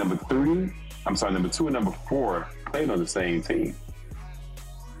 2 and number 4 played on the same team.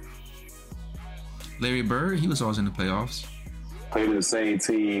 Larry Bird, he was always in the playoffs. Played in the same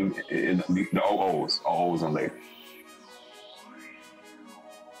team in the OOs. OOs on Lakers.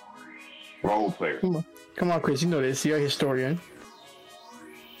 Role player. Come on, Chris. You know this. You're a historian.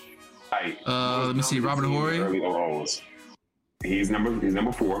 Right. Let me see. Robert Horry. Early OOs. He's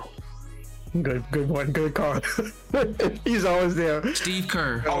number 4. Good one. Good call. He's always there. Steve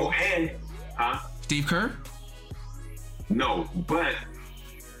Kerr. Oh, and Steve Kerr? No, but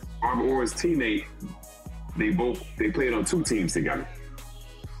Robert Horry's teammate. They played on 2 teams together.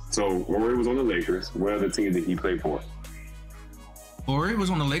 So Horry was on the Lakers. What other team did he play for? Horry was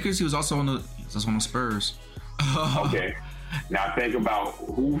on the Lakers. He was also on the Spurs. Okay. Now think about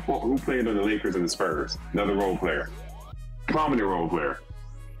who played on the Lakers and the Spurs. Another role player. Prominent role player.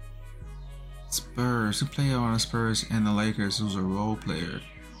 Spurs. Who played on the Spurs and the Lakers? Who's a role player?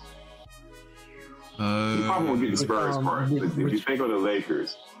 You probably won't get the Spurs part. If you think of the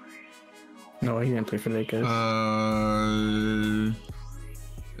Lakers. No, he didn't play for the Lakers.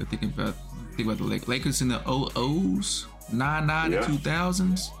 Think about the Lakers in the OOs, 99 and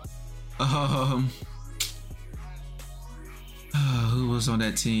 2000s. Who was on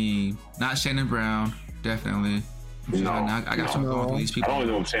that team? Not Shannon Brown, definitely. I got some going through these people. I don't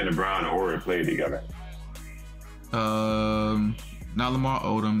know if Shannon Brown and Horry played together. Not Lamar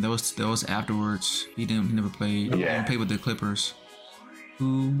Odom. That was afterwards. He never played. Yeah. He played with the Clippers.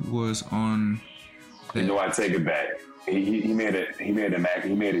 Who was on? You know, I take it back. He made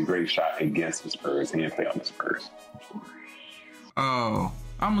a great shot against the Spurs. He didn't play on the Spurs. Oh,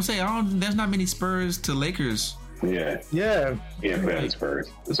 I'm gonna say there's not many Spurs to Lakers. Yeah. He didn't play on the Spurs.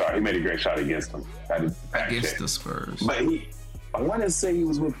 Sorry, he made a great shot against them. Against the Spurs. But I want to say he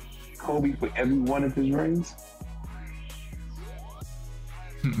was with Kobe for every one of his rings.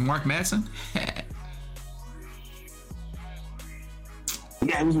 Mark Madsen.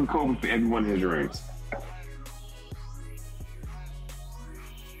 Yeah, he was with Kobe for every one of his rings.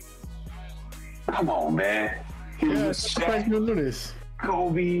 Come on, man. He was with Shaq,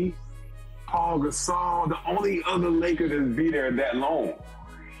 Kobe, Paul Gasol, the only other Laker to be there that long.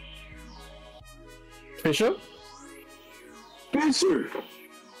 Fisher?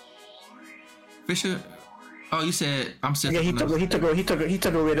 Oh, you said I'm saying. Yeah, he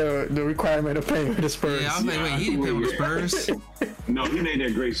took away the requirement of playing with the Spurs. Yeah, I was like, wait, he didn't play with the Spurs. No, he made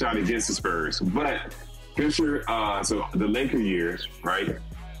that great shot against the Spurs. But Fisher, so the Laker years, right?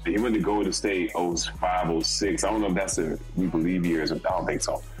 He went to Golden State 05, 06. I don't know if that's we believe years. I don't think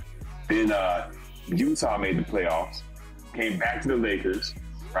so. Then Utah made the playoffs came back to the Lakers,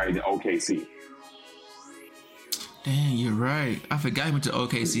 right? The OKC. Dang, you're right. I forgot he went to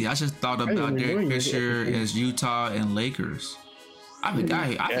OKC. I just thought about Derek Fisher as Utah and Lakers. I forgot.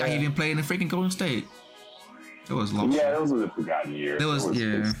 I forgot he even played in the freaking Golden State. It was long. Yeah, those were the forgotten years.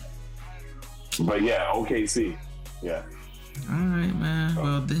 But yeah, OKC. Yeah. All right, man.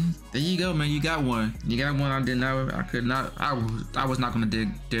 Well, there you go, man. You got one. You got one. I didn't know. I could not. I was not going to dig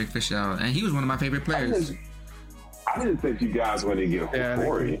Derek Fisher out, and he was one of my favorite players. I didn't think you guys wanted to get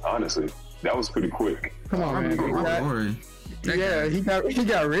Corey. Honestly, that was pretty quick. Come on, man. Corey. He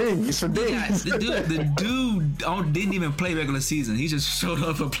got rings for days. The dude didn't even play regular season. He just showed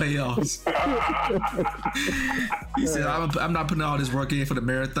up for playoffs. He said, "I'm not putting all this work in for the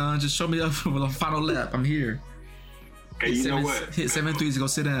marathon. Just show me up for the final lap. I'm here." Hey, you know what? Hit 7 threes. Go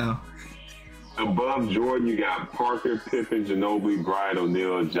sit down. Above Jordan, you got Parker, Pippen, Ginobili, Brian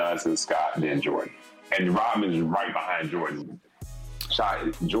O'Neal, Johnson, Scott, and then Jordan. And Rodman's right behind Jordan.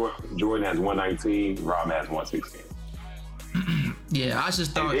 Jordan has 119. Rodman has 116. Yeah, I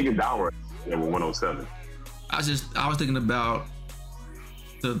just thought. And Iguodala at 107. I was thinking about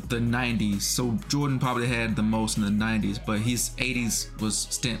the 90s. So Jordan probably had the most in the 90s, but his 80s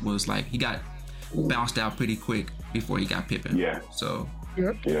stint was like he got bounced out pretty quick before he got Pippen. Yeah. So.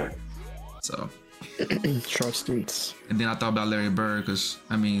 Yeah. So. Short stints. And then I thought about Larry Bird because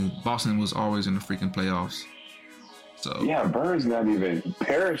Boston was always in the freaking playoffs. So. Yeah, Bird's not even.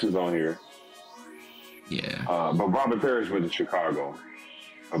 Parrish is on here. Yeah. But Robert Parrish went to Chicago.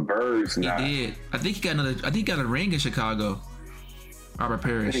 Bird's not. He did. I think he got a ring in Chicago. Robert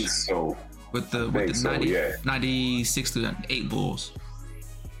Parrish. I think so. With the 96 to 8 Bulls.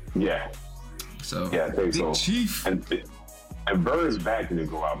 Yeah. So. Yeah, I think so. Chief. And Bird's back to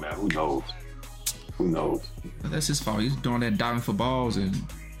go out, man. Who knows? Well, that's his fault. He's doing that diving for balls and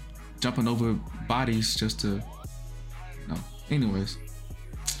jumping over bodies just to. Anyways.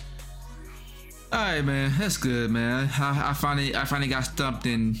 All right, man. That's good, man. I finally got stumped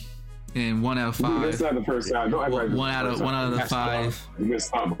in 1 out of 5. That's not the first time. Don't act like one out of the 5. You been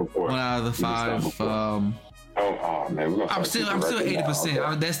stumped before. 1 out of the 5. Oh man, I'm still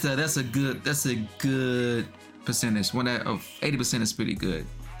 80%. That's a good percentage. 1 out of 80% is pretty good.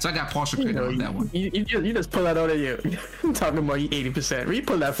 So I got partial credit on that one. You just pull that out of you. Talking about you 80%. Where you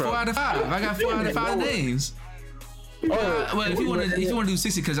pull that from? 4 out of 5. I got 4 out of 5 names. Well, if you want to do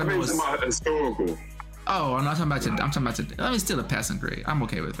 60, because I know it's historical. Oh, I'm talking about today. I mean, still a passing grade. I'm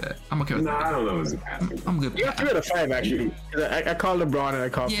okay with that. No, I don't know if it's a passing grade. I'm good. You got 3 out of 5 actually. I called LeBron and I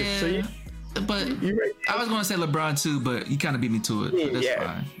called Pippen. So but I was gonna say LeBron too, but you kind of beat me to it. But that's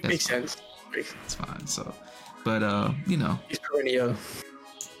fine. Makes sense. It's fine. So, but he's perennial.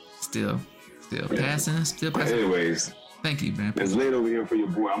 Still passing. Anyways. Thank you, man. It's late over here for your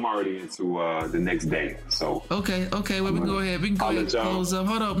boy. I'm already into the next day. So okay. Well, we can go ahead and close up.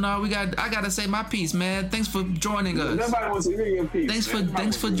 Hold up, no, I gotta say my piece, man. Thanks for joining us. Nobody wants to hear your piece.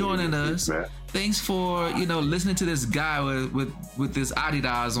 Thanks for joining us. Man. Thanks for listening to this guy with this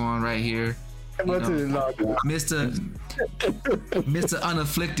Adidas on right here. Mr.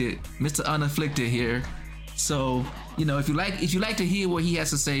 Unafflicted here. So, if you like to hear what he has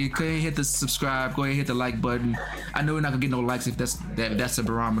to say, go ahead and hit the subscribe, go ahead and hit the like button. I know we're not gonna get no likes if that's a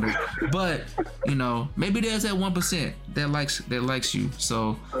barometer. But, maybe there's that 1% that likes you.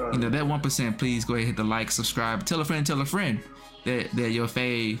 So, that 1%, please go ahead and hit the like, subscribe, tell a friend that your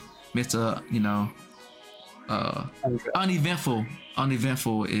fave, Mr.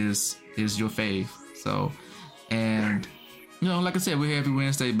 Uneventful is your fave. So, and like I said, we're here every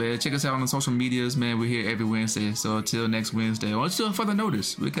Wednesday, man. Check us out on the social medias, man. We're here every Wednesday. So until next Wednesday, or until further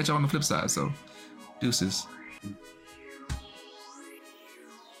notice, we'll catch you on the flip side. So, deuces.